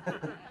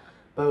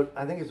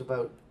 I think it's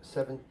about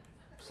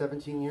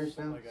 17 years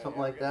now,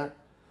 something like that.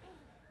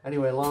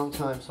 Anyway, long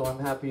time, so I'm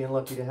happy and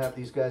lucky to have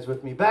these guys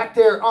with me. Back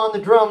there on the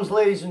drums,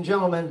 ladies and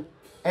gentlemen,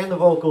 and the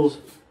vocals,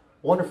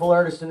 wonderful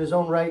artist in his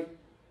own right.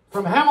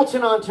 From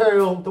Hamilton,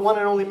 Ontario, the one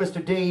and only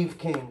Mr. David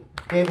King.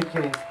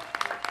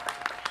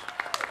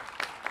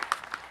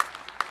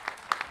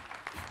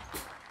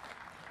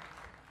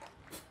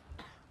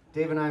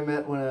 Dave and I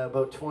met when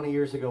about 20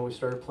 years ago we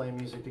started playing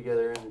music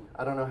together, and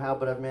I don't know how,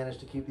 but I've managed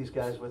to keep these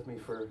guys with me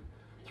for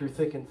through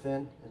thick and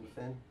thin and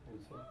thin and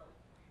thin.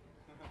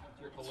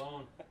 Your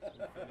cologne.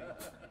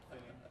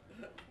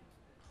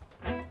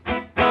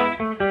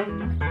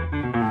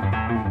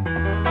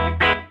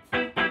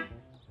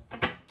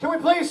 Can we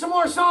play some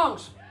more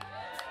songs?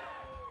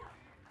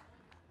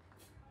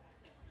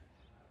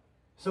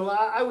 So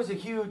I was a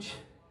huge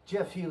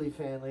Jeff Healey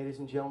fan, ladies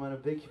and gentlemen, a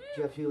big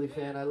Jeff Healey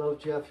fan. I love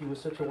Jeff. He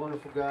was such a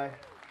wonderful guy.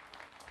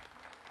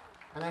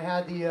 And I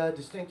had the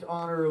distinct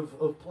honor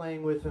of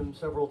playing with him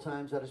several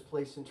times at his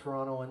place in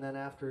Toronto. And then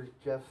after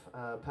Jeff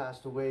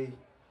passed away,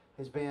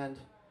 his band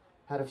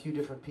had a few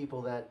different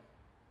people that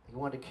he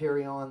wanted to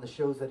carry on the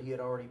shows that he had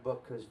already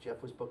booked, because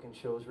Jeff was booking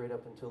shows right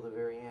up until the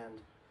very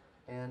end.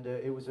 And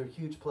it was a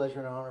huge pleasure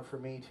and honor for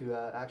me to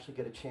actually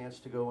get a chance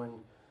to go and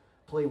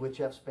play with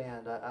Jeff's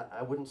band.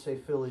 I wouldn't say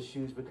fill his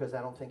shoes, because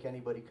I don't think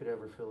anybody could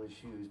ever fill his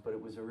shoes, but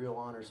it was a real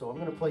honor. So I'm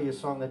going to play you a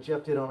song that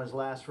Jeff did on his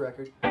last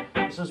record.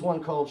 This is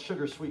one called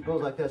Sugar Sweet.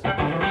 Goes like this.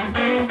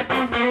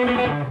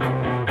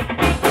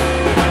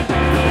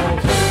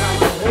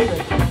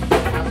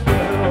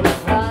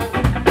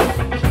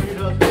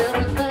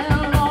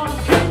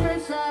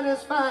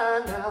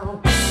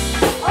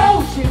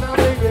 Oh, she's my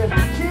baby,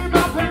 she's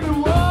my baby,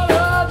 what a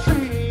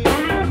treat.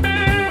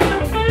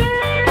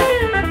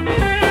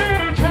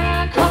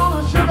 Can't call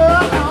her sugar,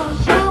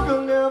 'cause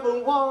sugar never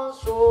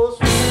was so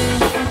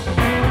sweet.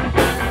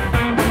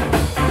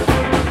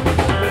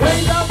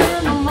 Wake up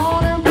in the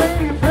morning,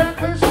 baby,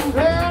 breakfast in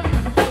bed.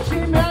 She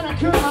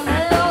manicured my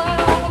nail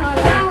and all my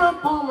hair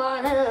up on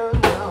my head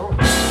now.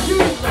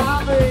 She's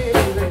my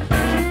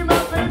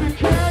baby,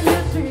 can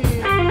you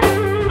see?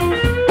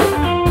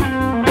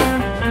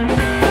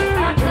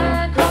 I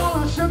can't call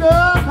her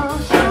sugar,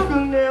 'cause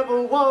sugar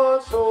never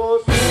was so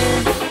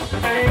sweet.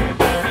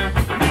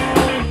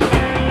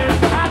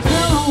 I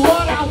tell her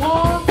what I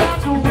want,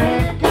 that's the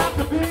way it got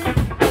to be.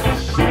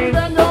 She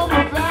bend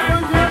over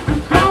backwards just to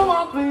go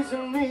on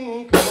pleasing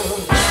me.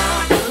 'Cause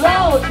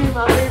Lord, she's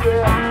my baby,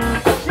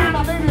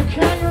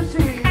 can you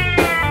see?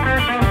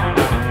 Can't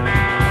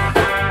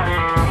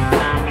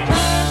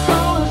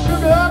call her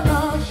sugar,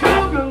 'cause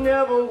sugar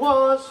never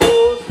was so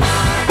sweet.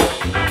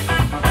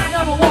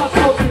 Never was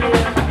so sweet.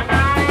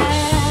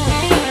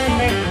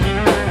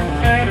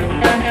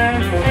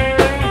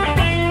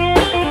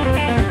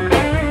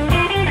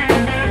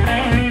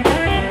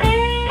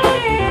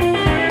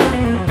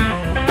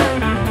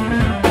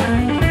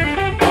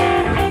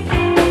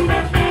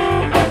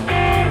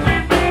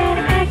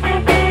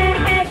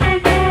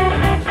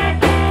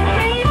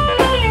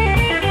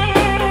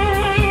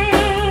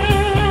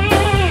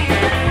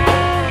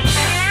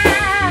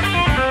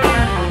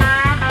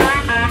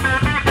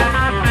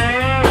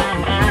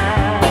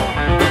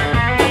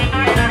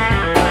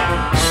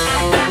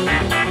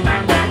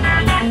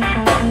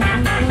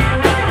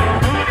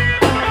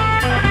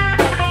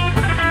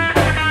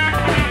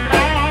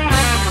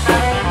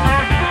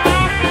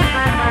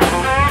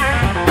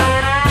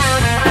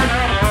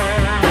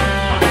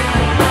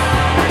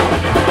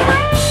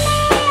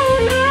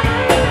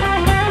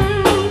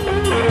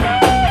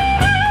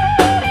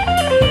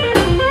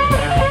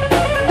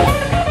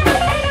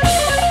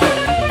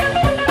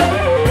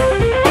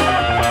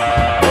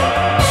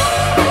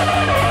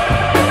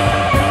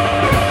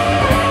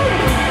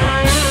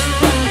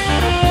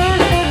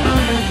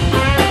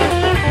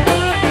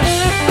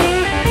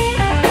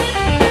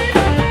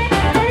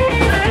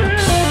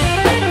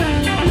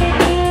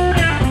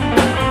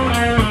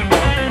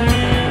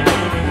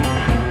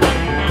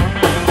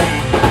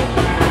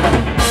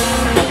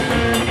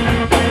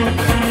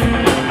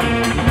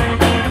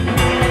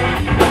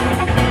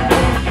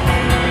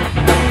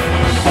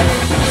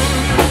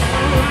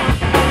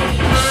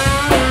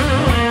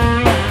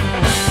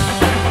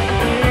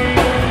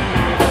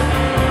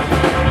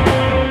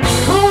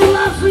 Cole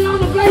Lassie on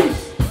the bass.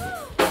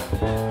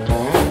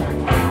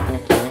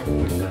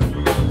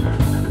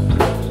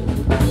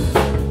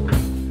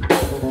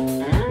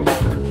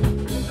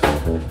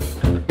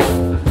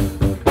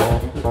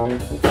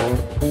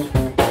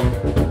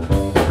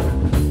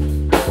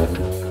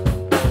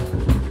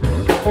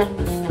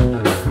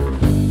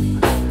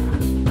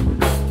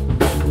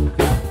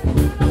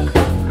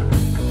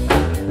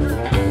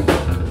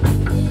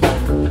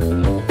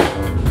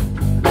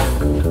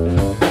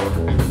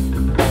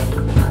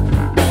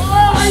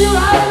 Oh, are you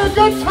having a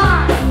good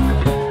time?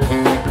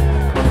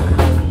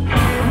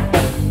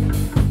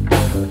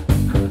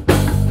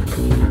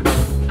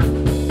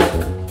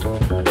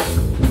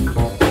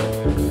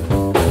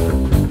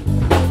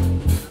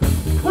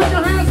 Put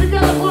your hands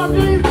together for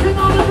Dave King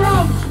on the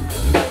drums.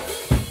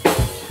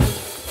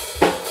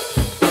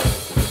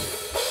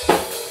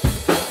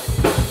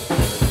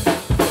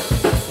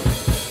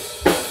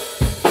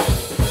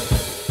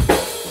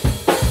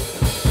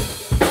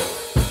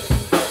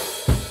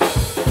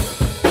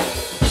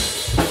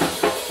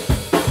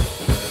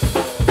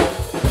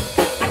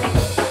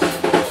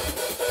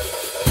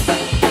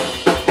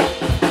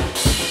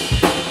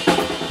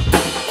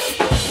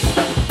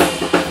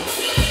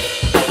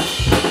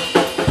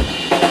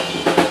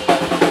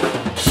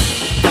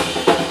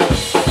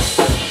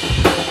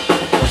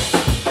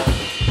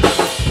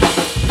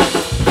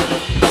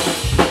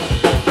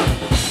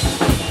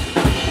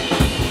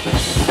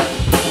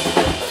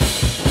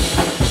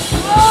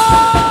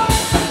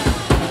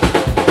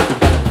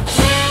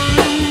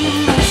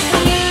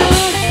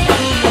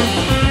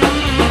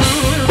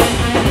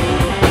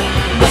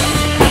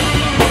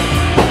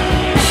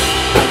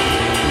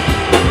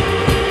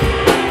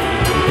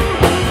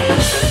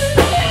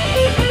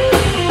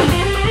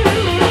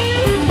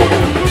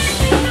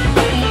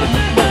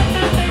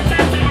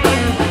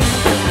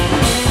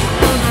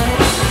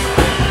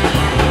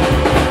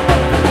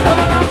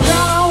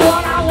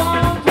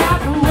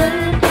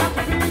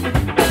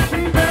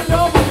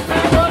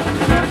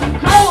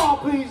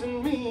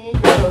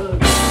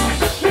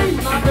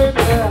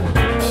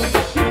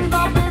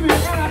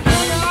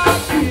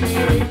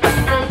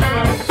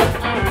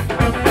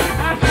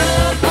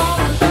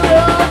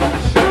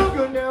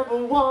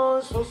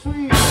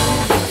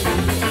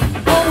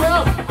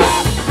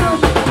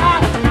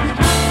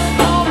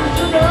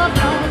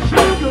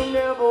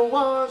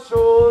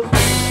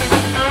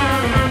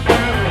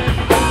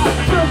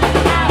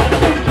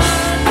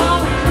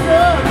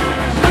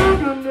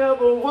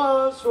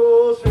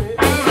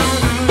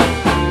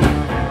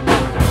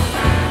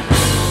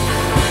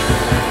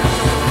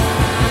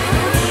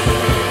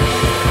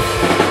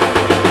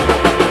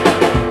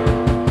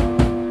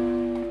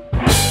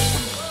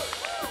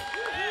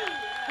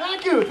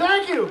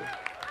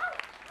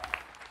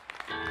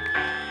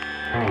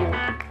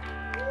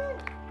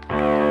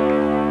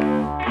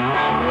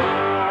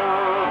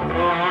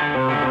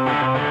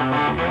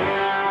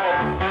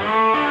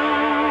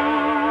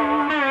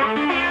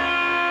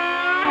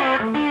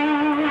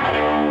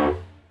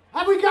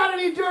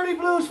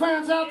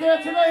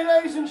 it today,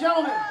 ladies and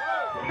gentlemen.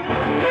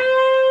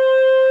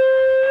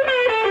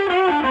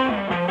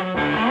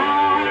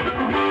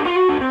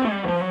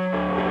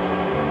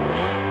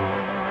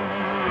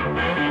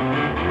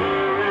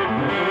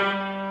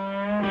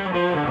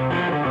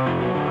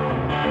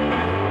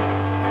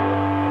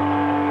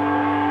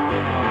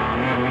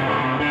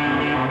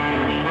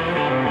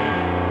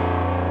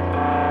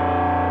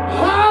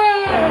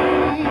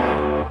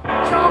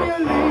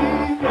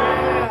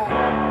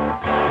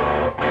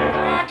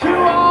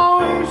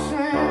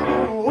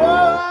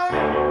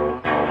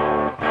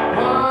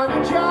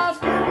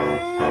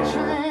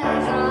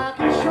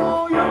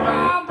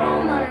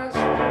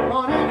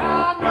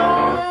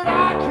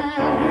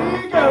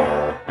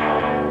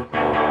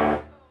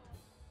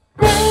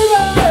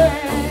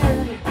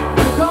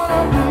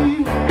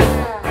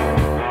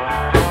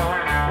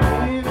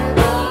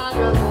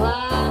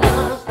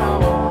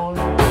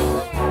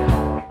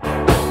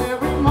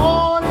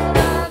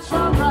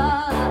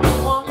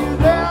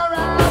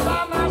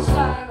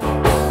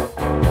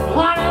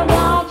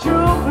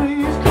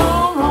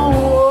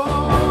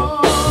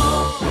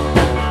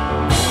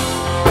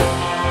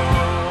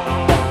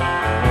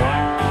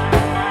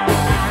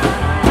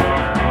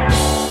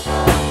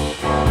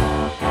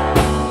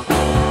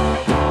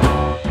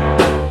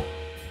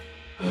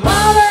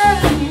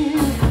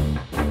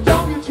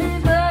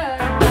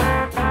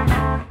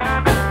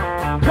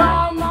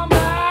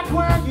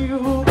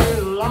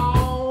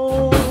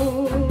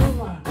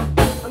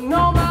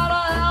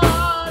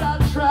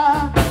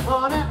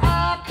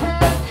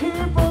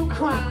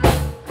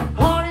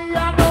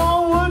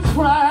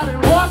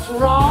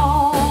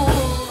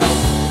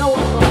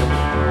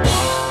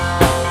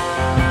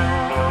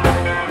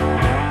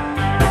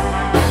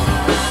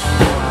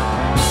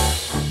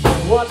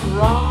 What's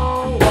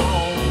wrong,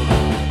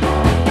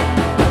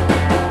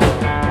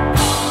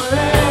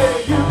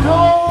 honey, you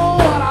know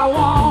what I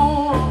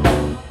want.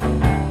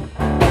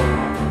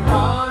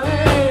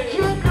 Honey,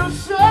 keep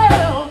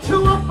yourself to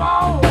a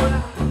bone.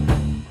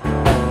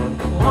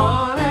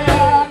 Honey,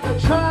 I could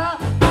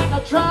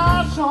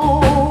try so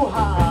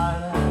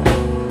hard.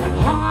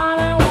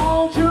 Honey,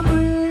 won't you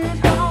please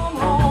come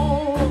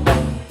home?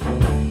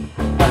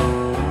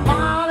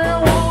 Honey,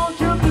 won't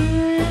you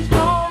please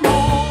come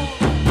home?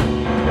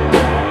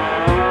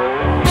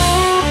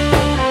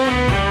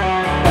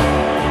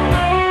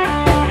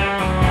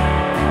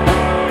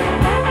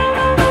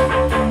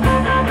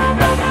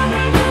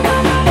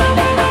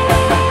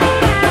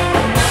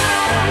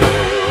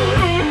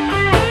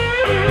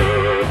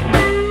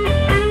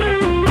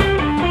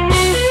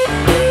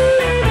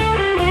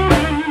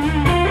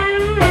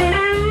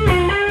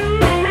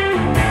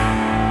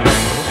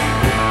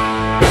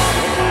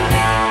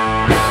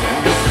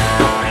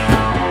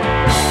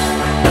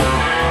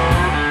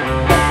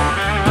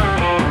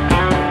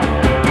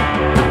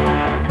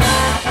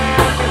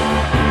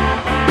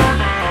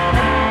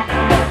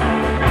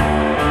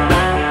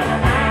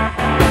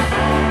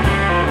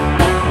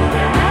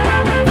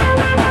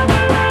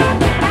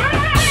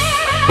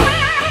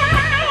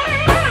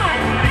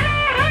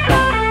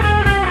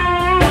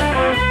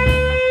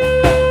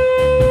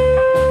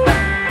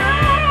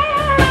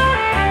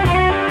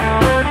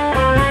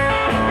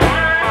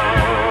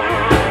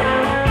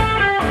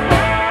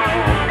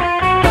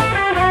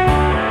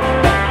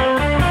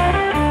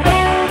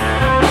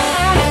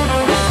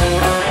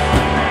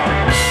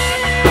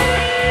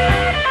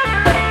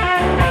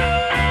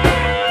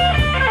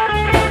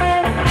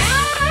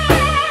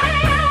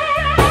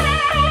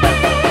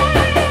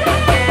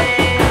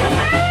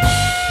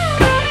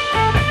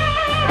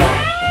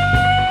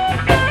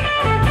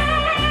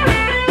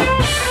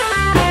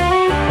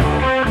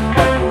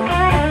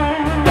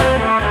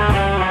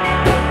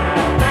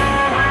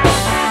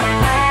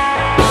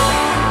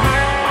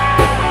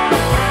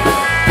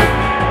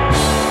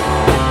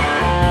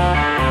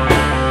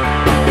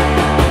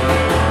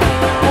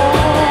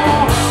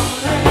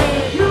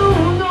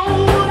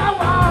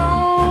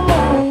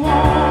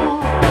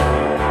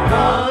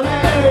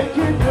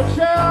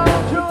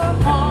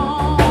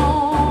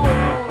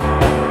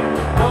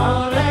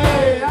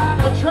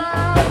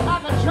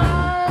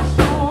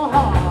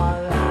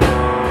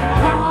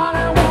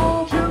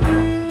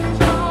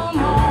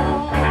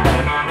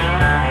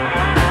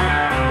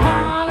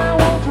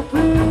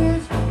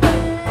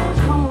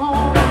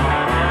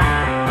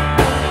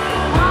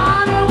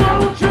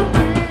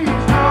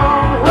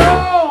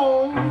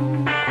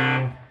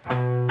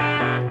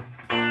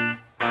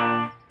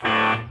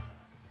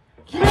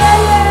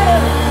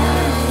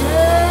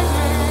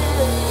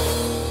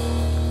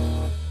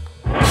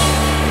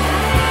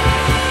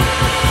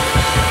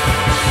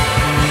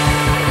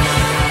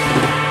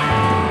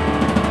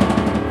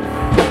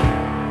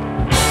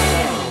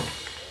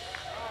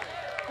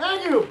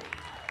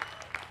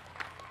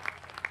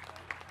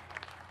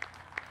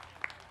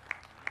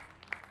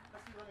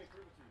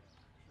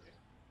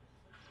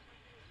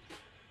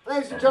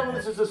 Ladies and gentlemen,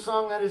 this is a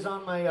song that is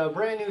on my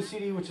brand new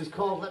CD, which is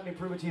called Let Me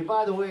Prove It to You.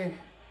 By the way,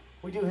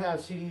 we do have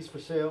CDs for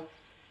sale.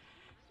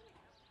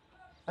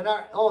 And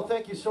oh,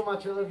 thank you so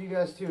much. I love you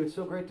guys too. It's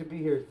so great to be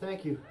here.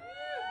 Thank you.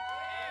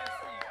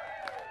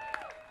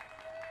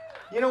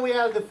 You know, we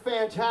have the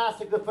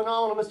fantastic, the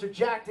phenomenal Mr.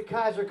 Jack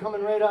DeKaiser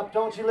coming right up,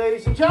 don't you,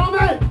 ladies and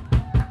gentlemen?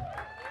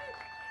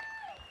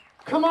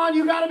 Come on,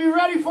 you got to be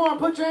ready for him.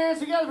 Put your hands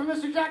together for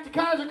Mr. Jack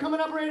DeKaiser coming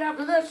up right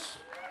after this.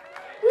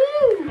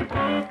 Woo!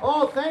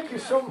 Oh, thank you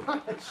so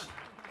much.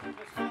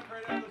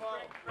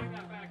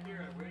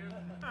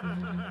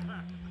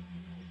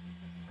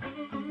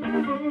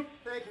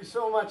 Thank you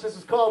so much. This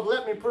is called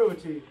Let Me Prove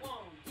It to You. 1,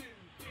 2,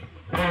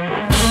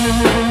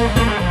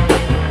 3.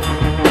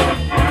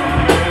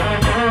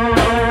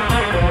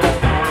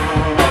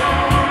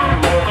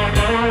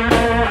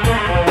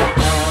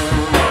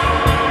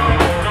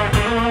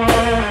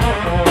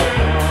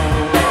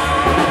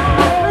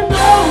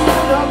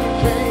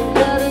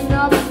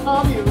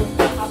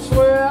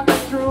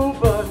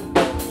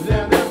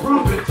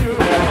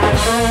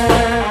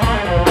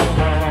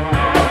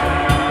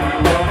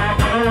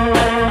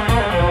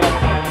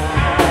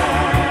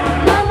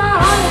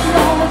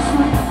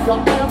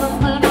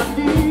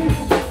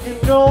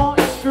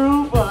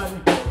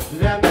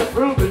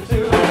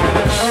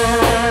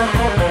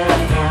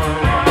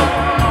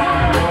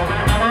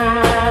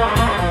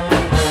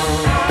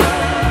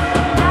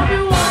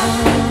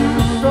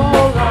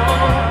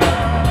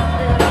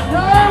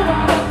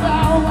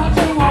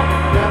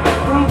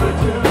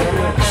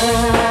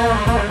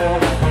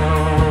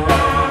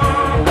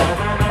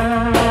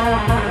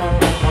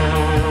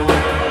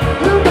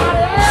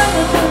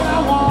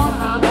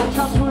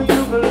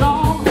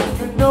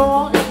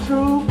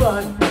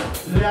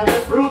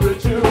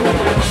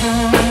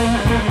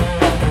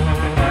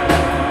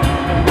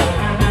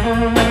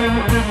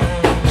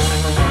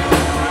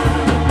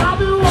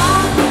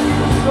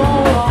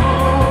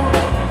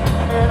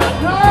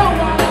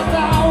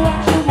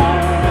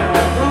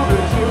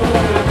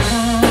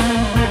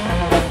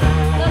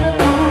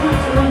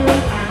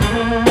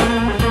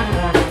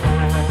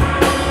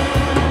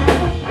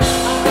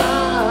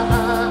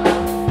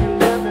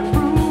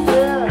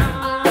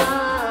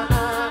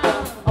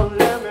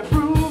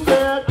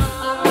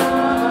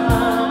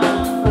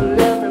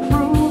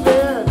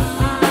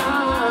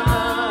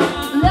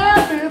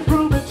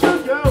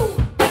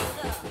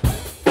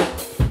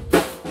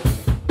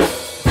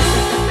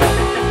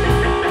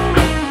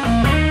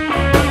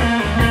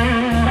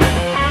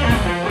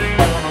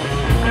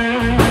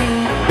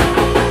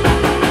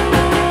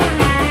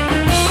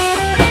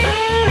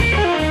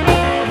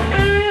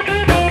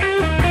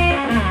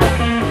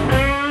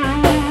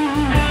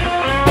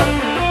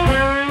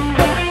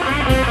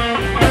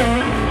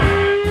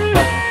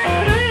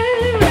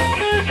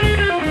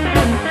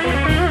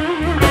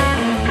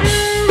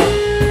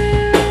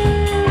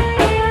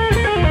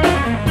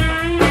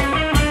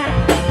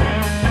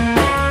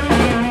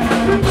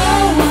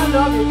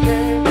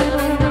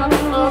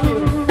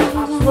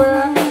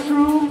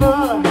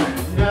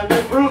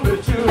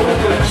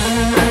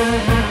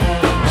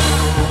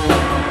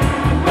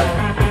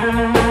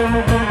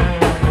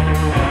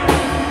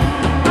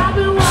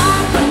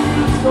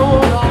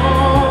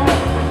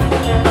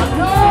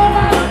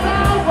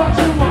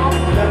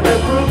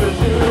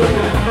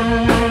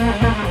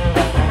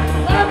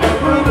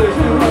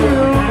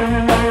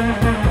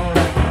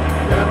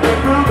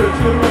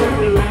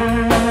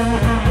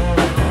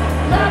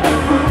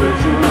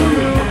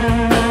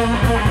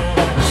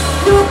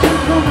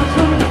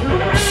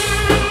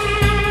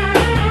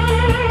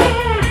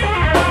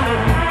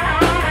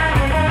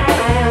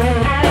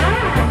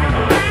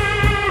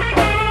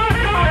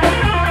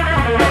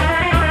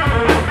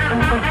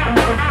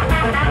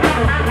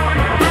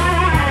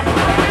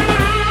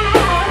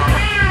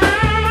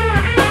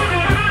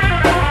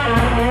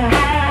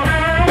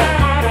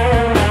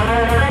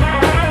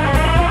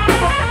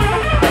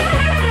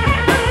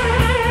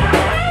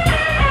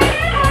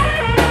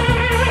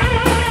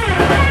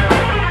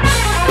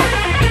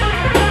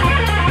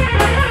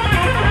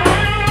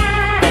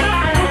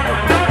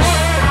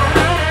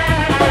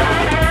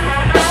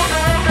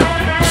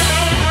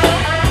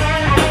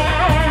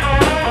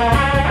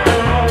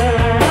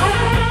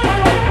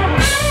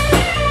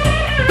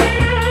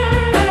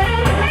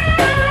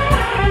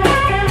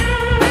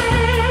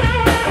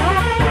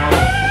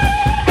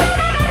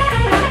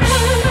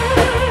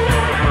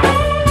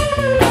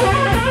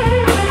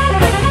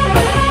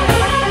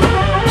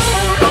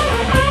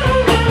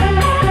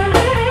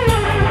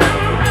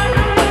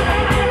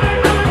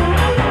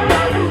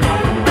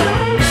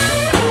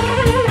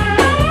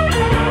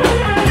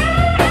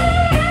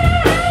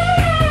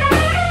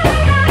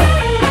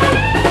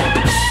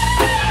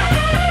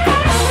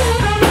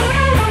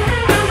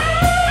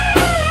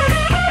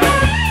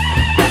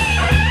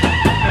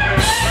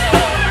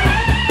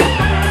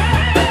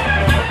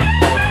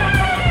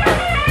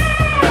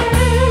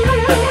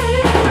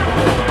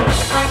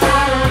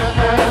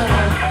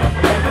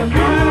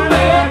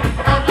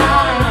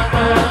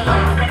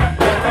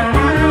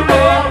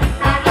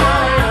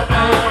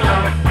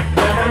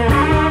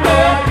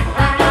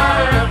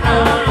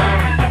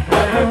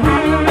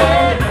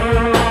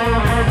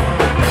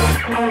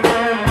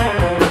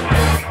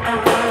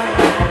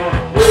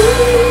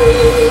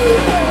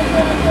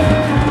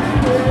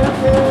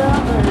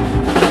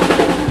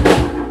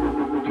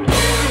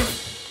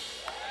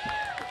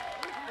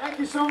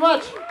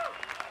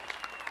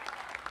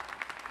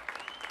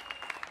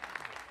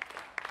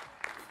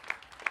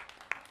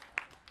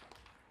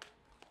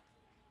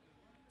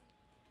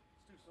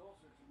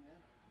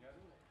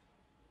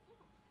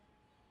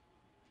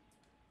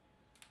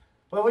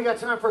 Well, we got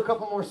time for a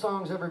couple more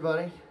songs,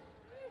 everybody.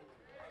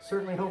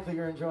 Certainly hope that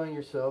you're enjoying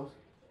yourselves.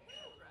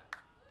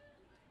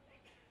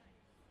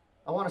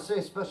 I want to say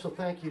a special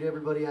thank you to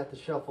everybody at the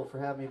Shuffle for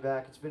having me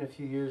back. It's been a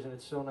few years, and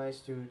it's so nice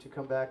to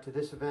come back to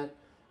this event.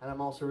 And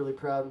I'm also really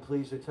proud and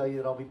pleased to tell you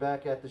that I'll be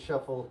back at the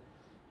Shuffle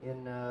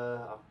in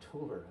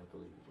October, I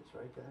believe it is,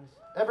 right, guys?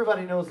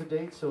 Everybody knows the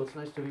date, so it's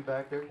nice to be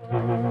back there.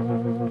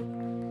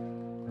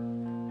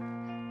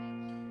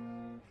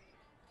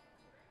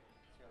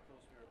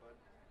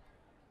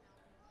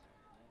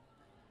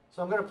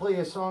 So I'm going to play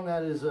a song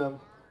that is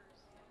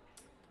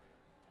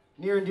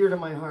near and dear to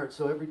my heart.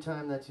 So every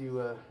time that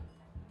you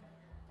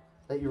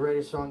write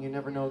a song, you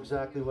never know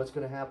exactly what's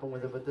going to happen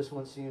with it. But this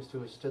one seems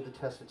to have stood the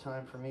test of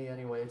time for me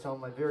anyway. It's on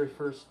my very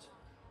first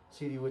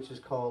CD, which is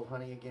called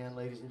Honey Again,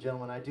 ladies and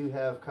gentlemen. I do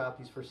have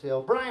copies for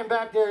sale. Brian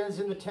back there is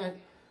in the tent.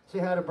 Say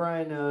hi to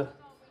Brian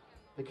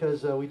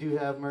because we do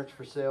have merch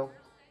for sale.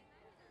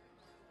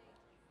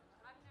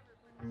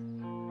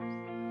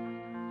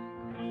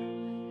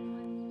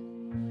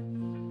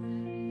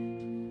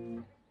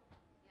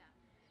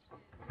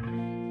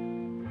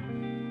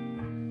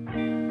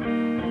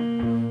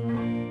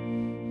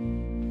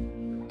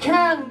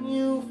 Can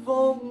you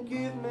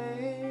forgive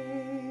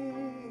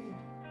me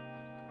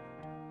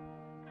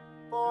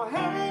for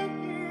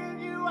hanging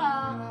you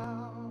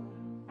out?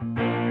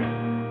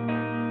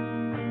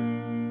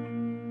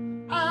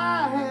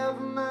 I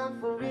have my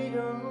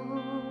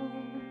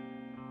freedom,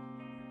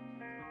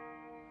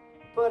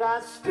 but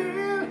I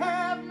still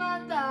have my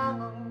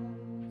doubts.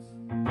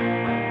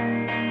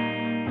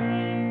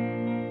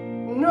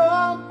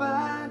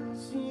 Nobody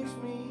sees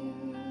me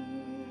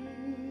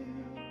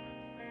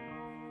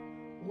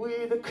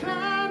with a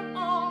cloud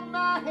on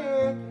my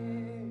head,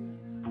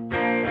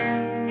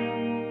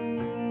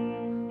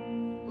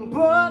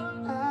 but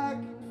I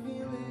can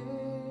feel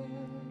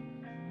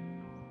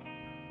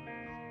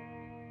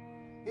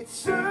it. It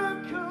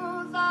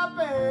circles our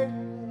bed.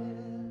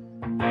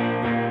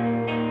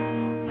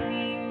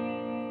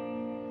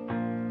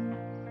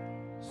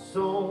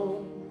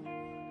 So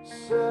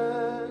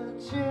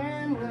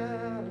searching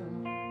now,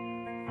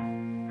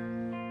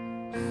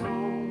 so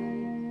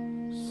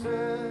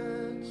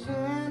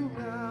searching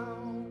now.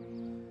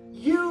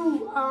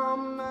 You are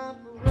my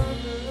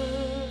brother,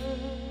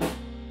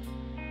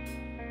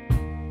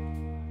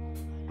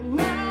 and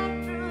that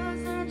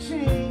doesn't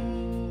change.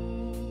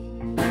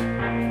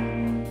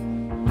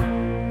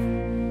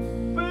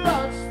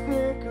 Blood's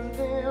thicker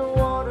than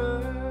water,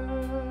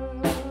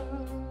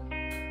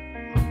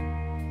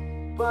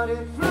 but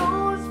it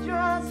flows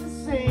just the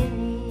same.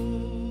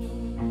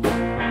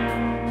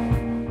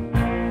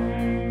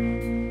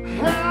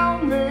 How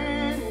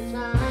many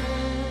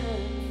times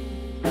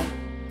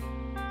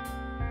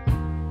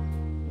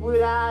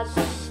would I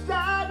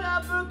start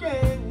up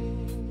again?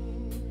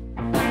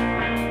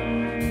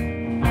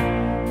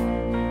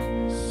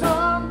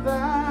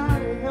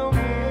 Somebody help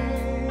me.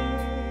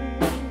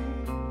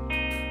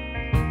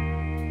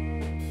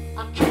 I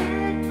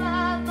can't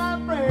find my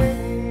friend.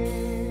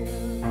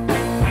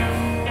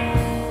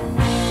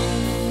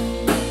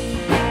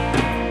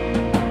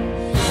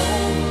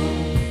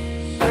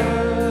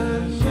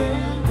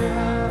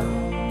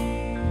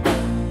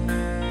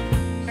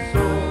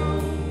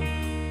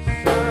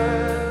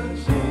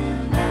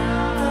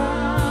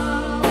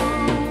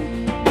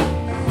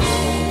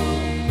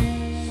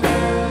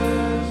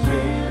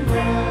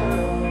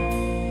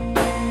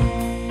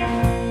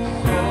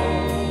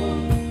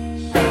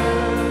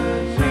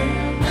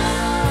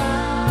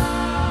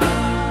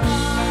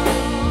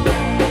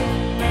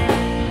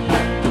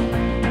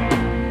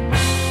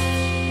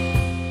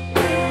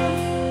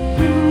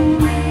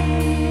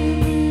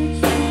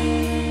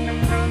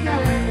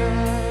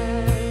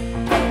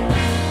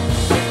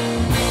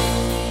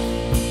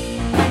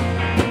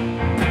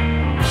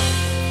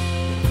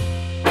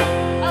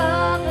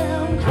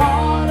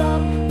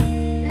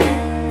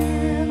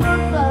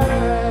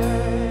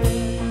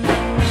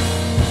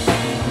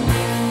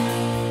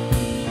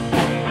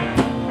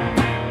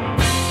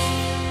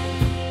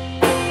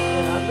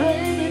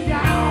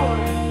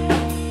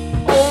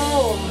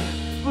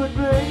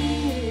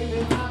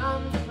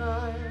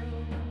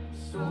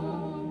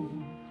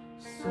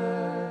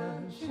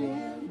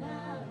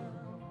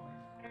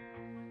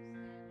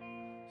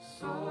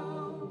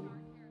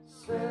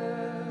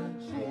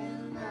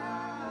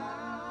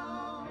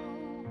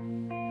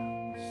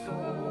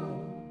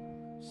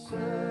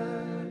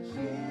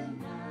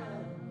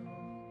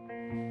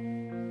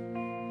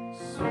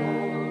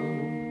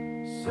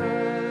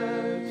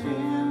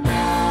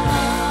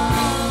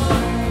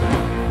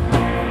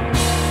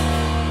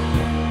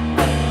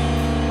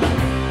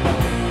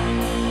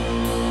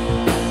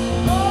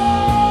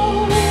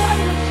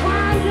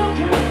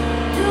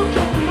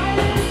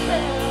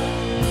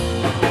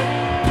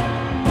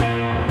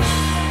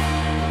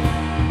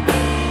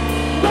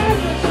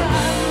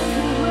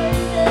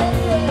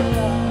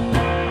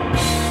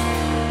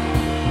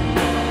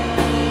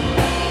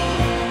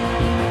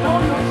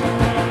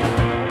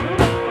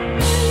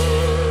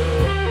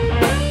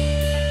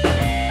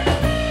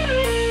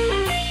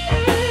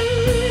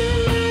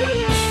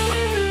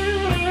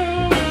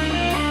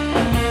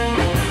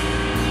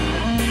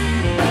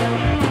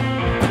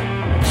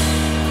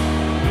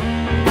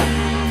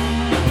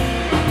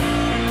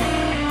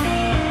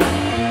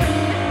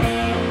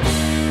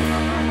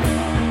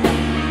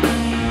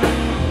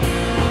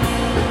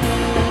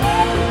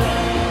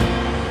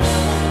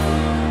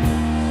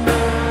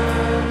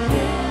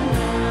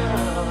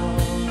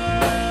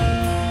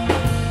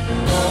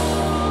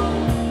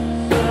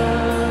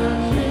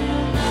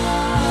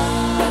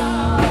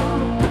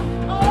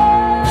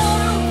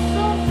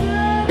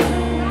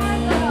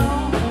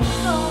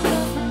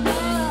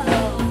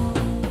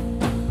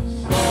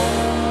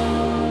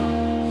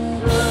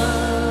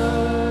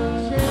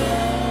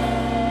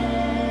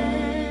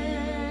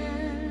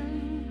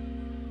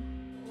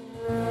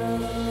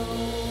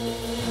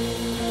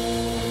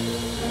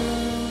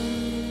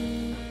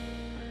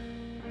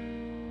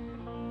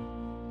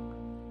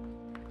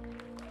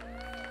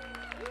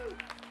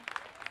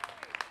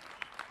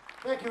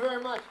 Thank you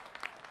very much.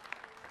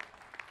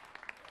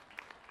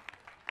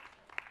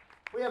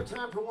 We have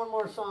time for one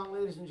more song,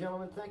 ladies and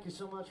gentlemen. Thank you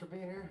so much for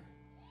being here.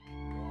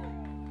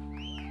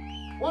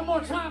 One more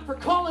time for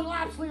Colin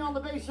Lapsley on the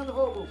bass and the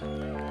vocals.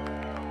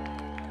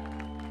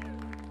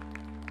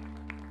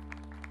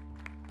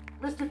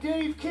 Mr.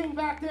 Dave King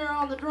back there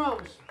on the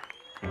drums.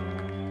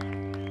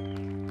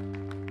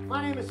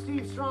 My name is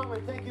Steve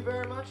Strongman. Thank you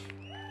very much.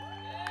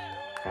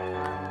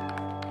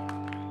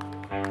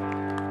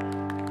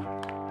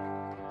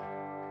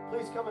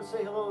 Please come and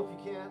say hello if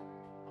you can.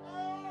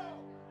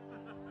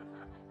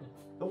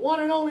 The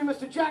one and only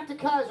Mr. Jack de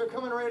Kaiser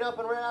coming right up,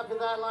 and right after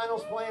that,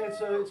 Lionel's playing. It's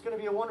going to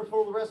be a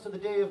wonderful rest of the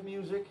day of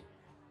music.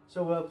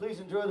 So please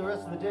enjoy the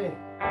rest of the day.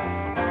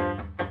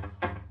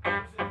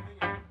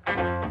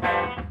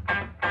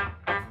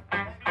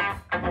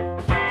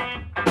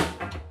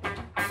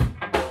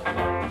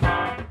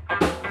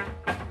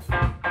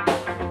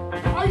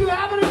 Are you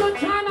having a good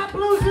time at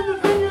Blues in the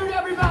Vineyard,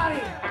 everybody?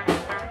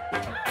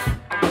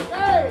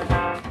 Hey!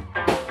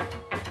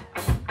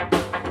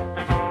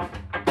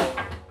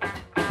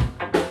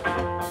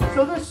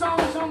 So this song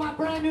is on my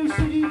brand new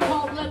CD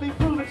called Let Me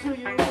Prove It To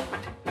You.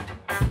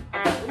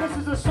 And this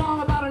is a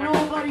song about an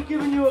old buddy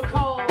giving you a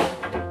call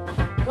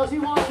because he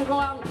wants to go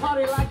out and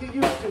party like he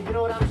used to, you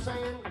know what I'm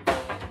saying?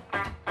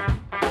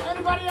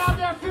 Anybody out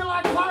there feel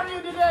like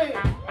partying today?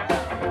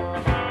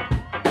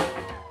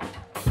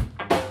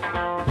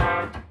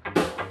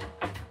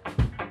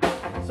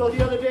 So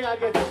the other day I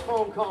get this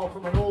phone call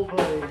from an old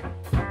buddy.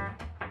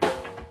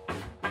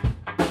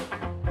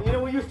 And you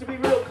know, we used to be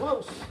real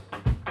close.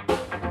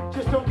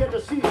 Just don't get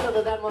to see each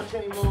other that much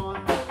anymore.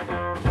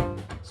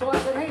 So I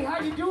said, hey, how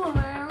you doing,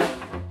 man?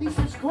 He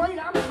says, great,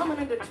 I'm coming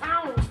into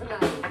town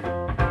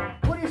tonight.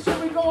 What do you say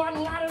we go out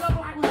and light it up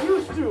like we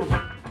used to?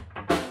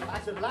 I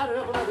said, light it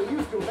up like we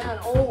used to, man.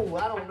 Oh,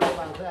 I don't know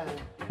about that.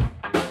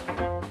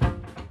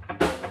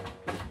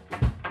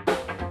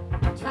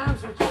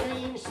 Times have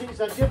changed, things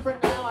are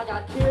different now. I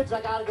got kids,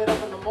 I gotta get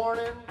up in the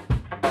morning.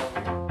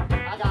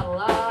 I got a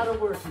lot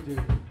of work to do.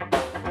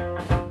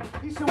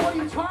 He said, what are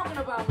you talking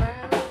about,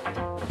 man?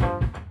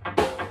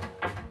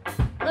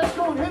 Let's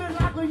go and hit it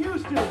like we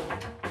used to.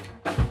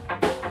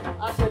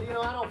 I said, you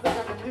know, I don't think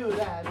I can do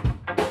that.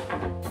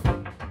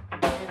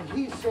 And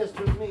he says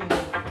to me,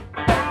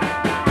 I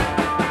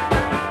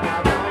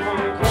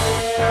don't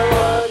care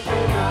what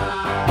you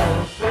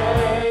gotta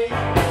say.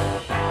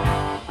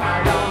 I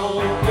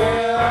don't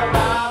care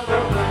about the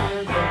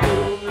plans that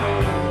you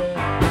made.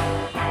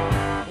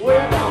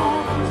 We're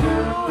gonna do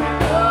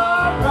it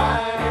up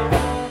right.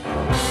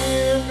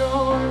 We're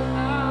going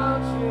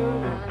out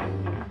tonight.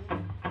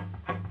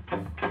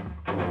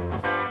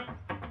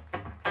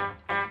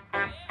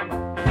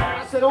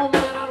 I said, oh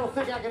man, I don't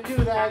think I can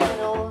do that, you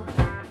know.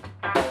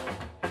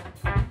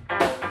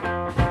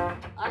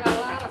 I got a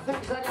lot of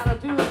things I gotta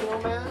do, you know,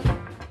 man.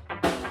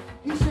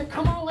 He said,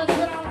 come on, let's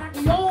get out like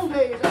the old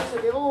days. I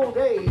said, the old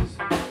days?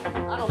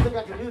 I don't think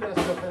I can do that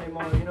stuff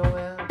anymore, you know,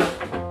 man.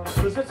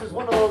 Because this is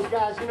one of those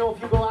guys, you know,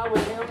 if you go out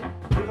with him,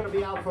 you're gonna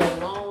be out for a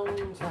long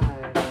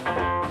time.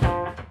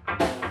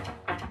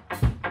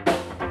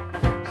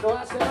 So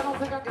I said, I don't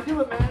think I can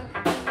do it, man.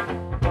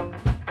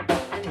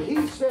 And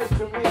he says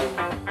to me,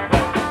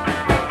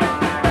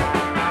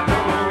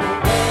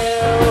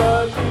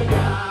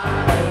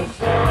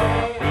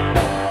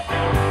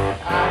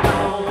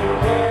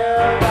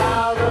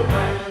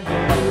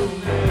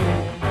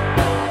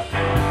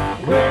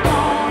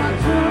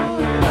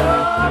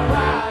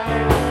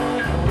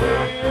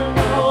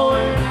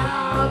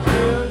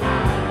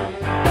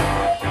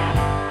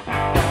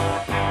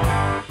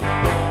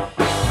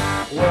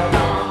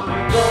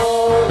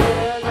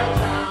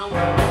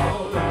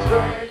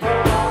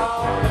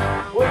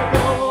 we're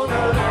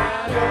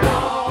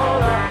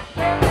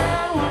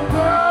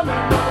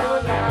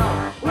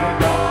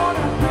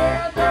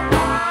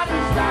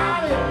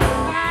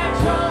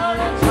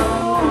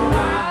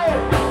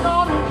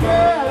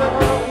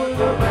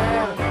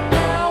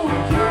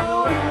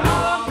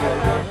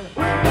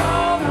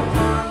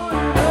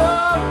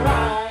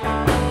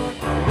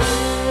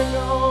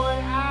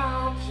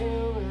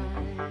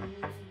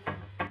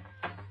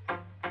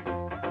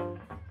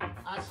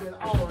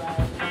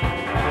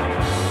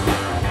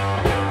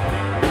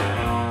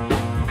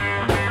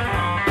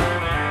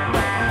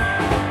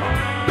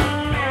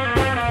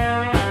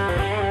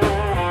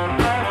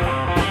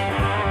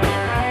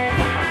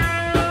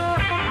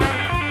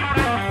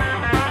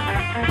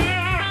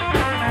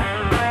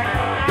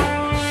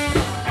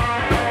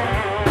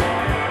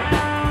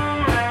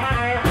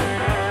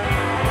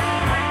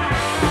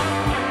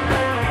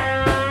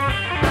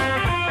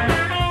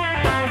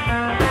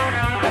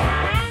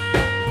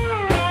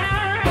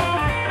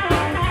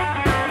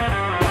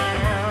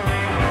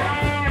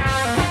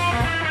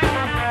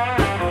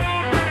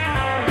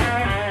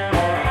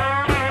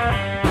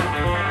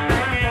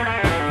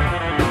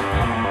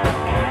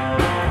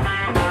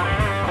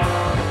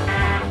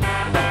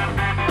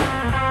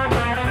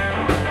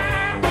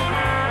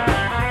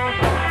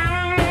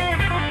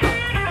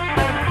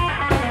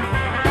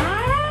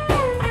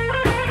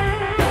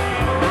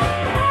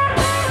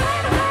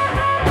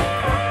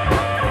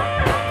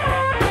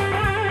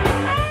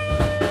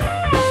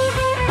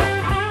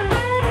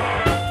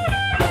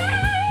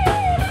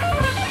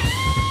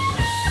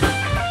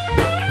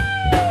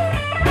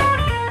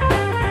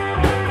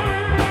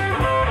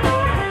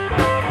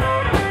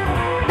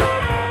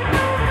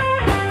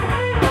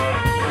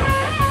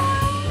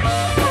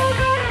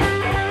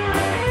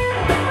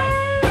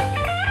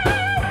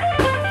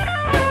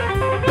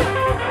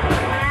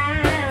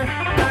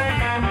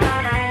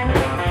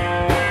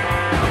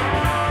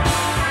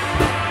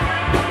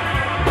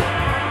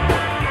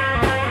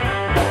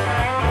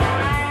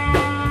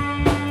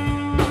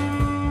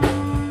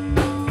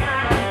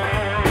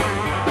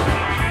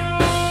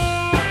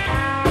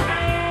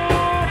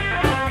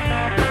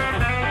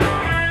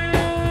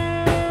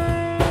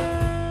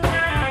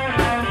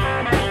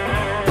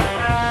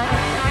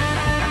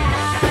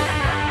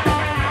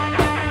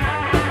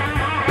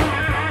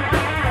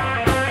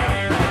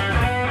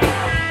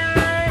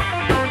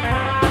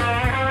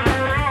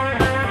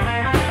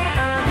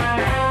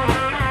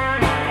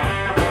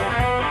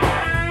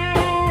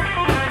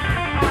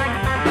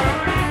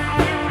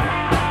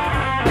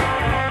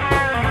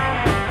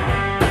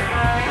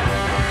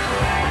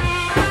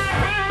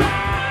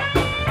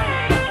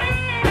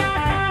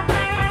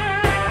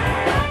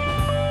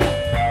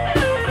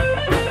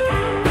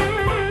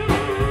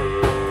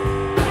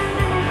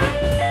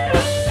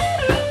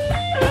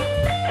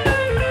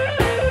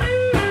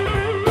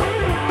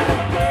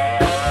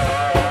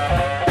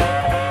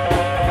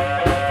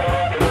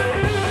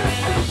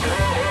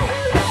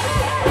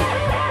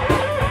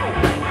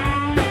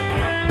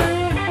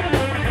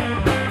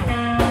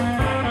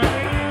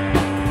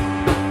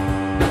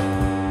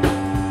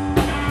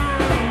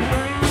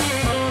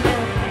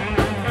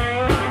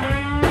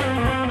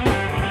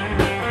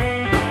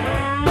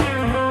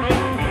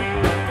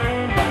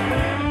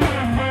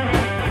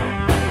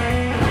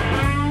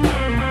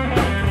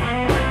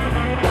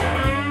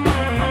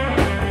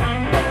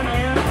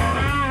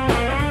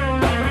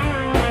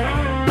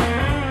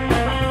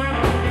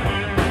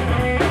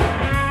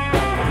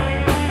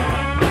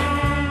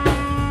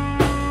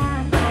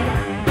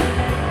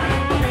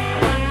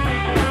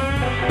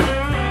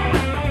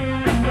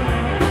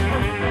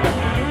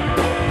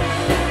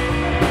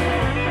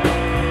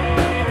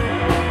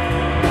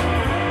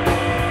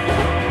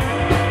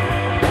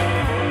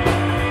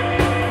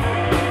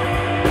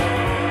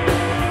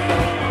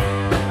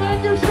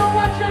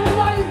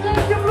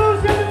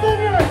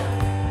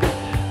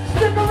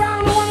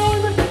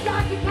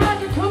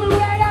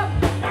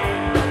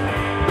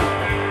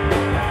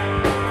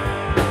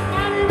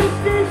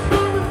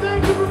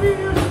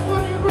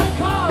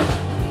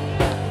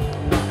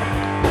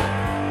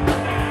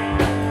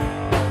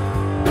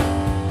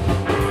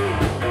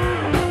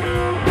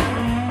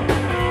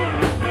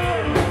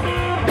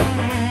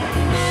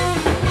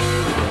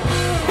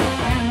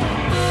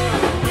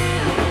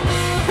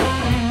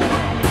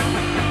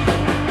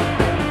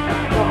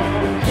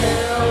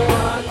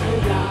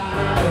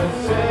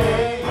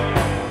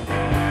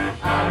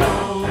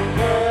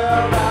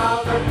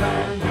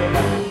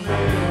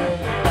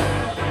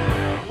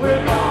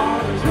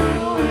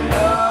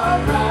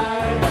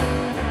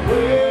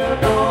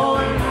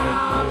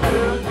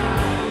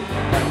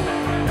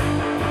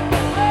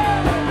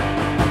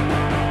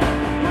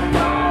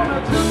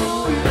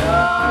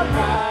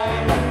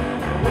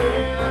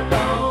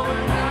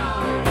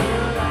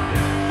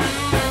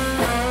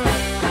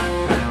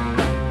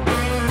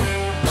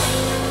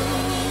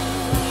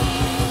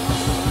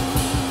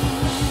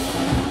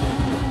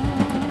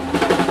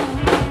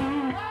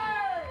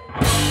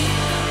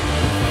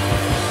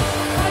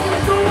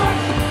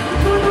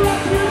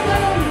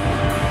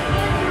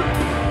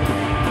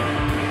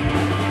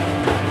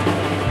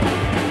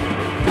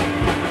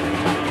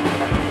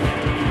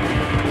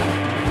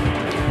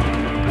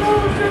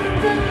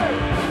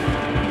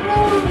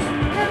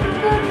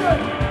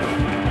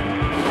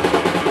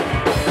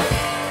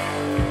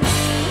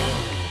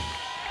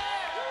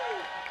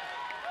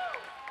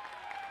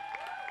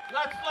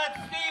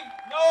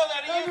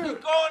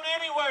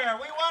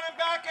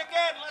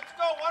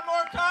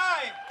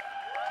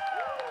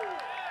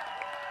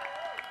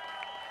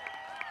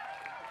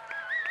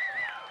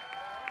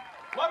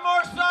One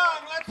more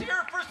song. Let's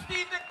hear it for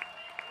Steve.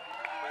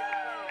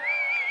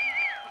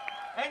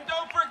 And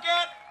don't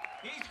forget,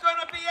 he's going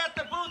to be at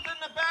the booth in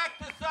the back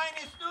to sign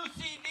his new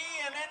CD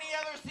and any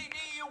other CD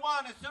you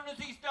want as soon as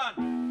he's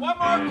done. One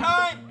more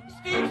time,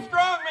 Steve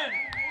Strongman.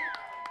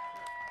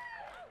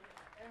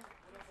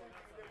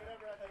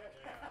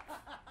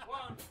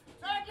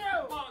 Thank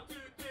you. 1, 2,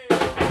 3.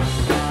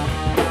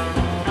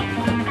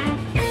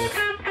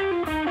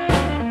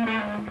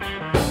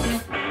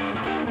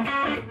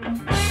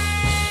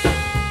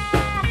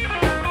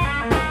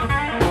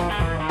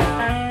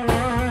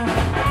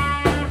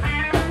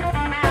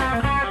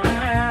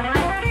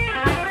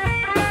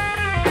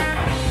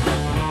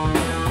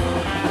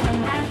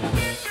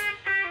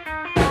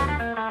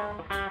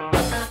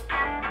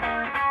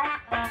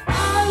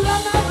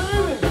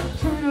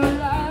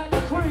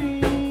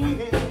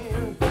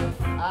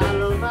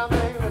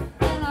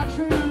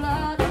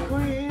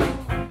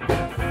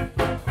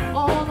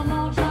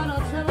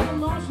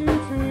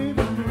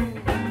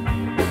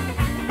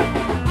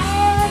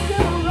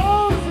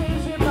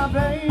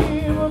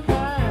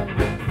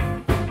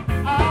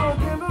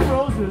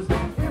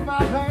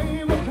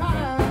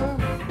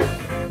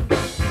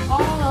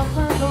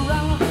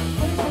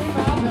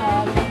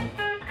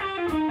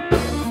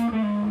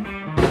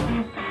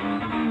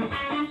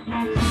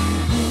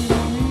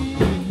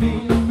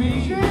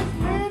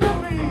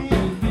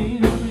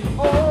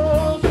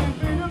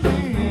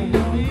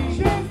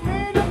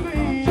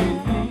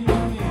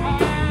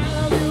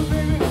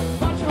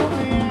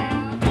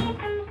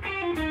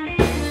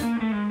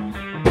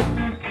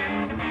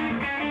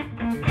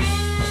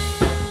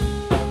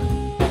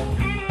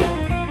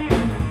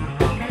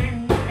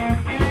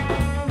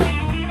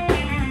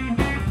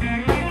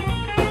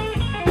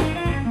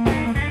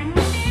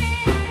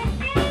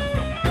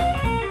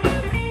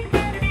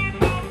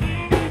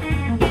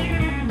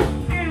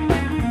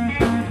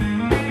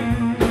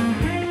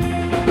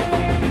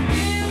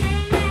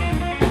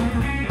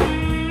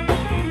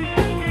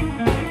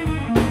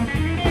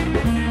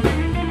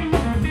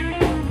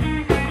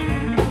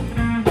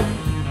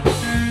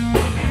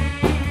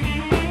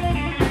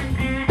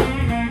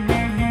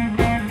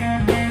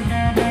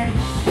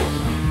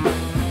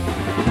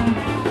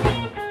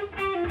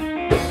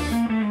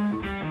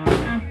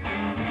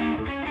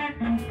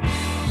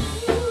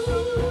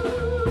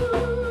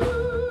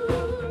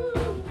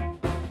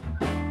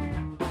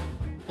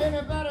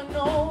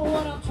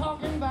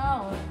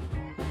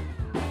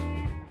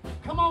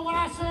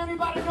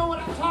 Anybody know what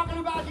I'm talking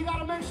about? You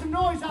gotta make some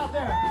noise out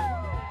there.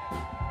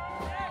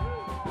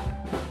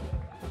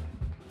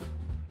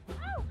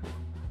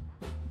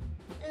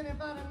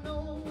 Anybody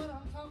know what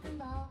I'm talking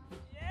about?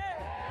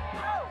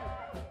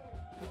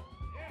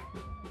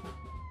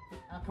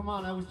 Now come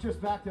on, I was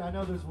just back there. I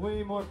know there's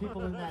way more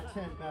people in that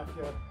tent back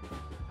there.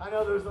 I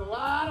know there's a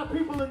lot of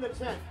people in the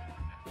tent.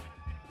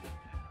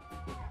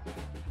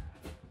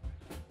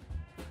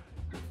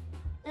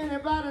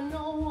 Anybody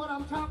know what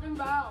I'm talking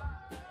about?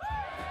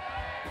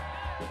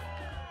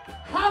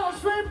 Have a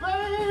sweet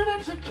baby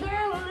that you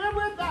can't live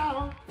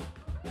without.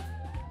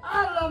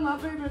 I love my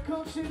baby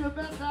 'cause she's the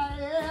best I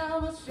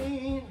ever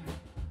seen.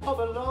 Oh,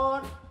 but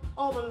Lord,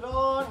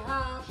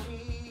 how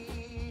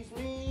she's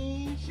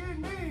mean. She's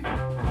mean.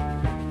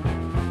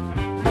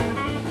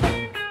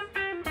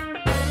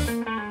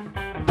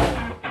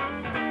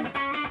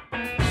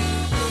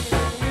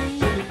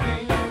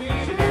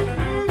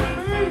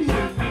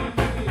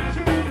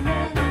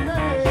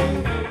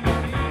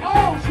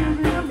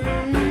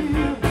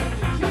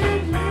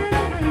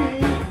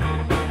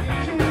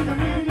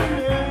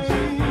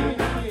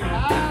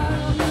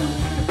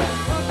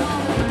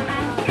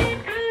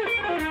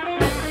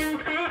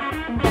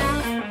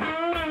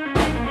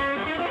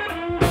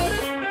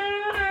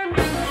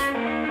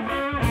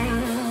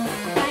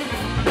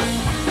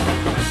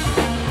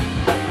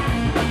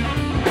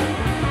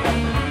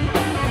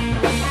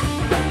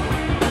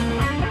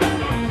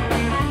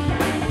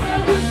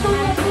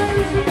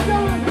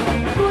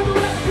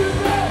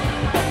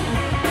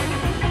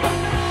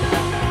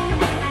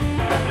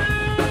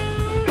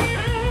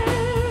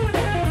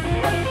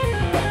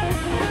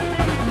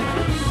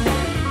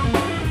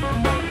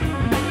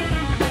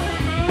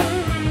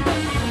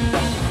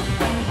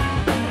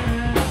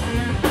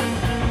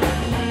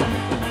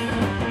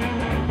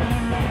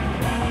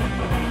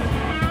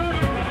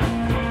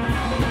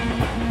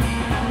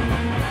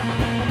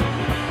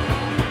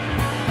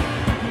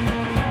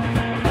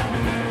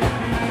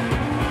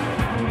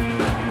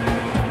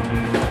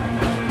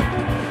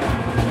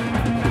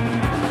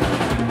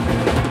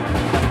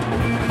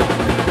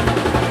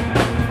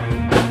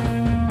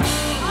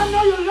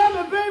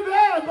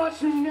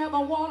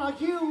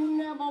 You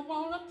never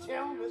wanna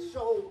tell me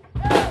so.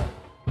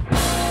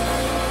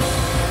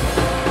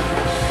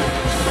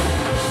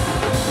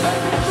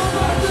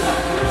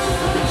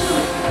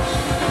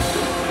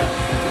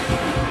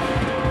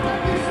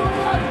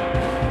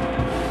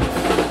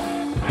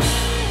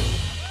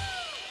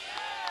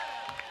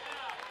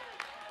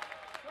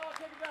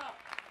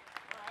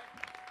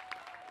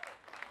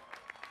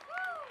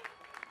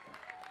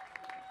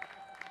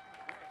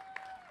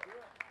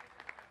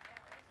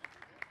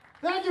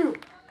 Thank you.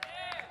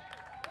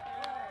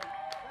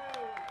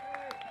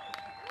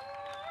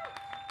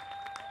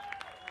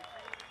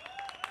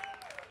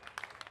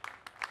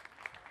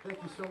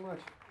 Thank you so much.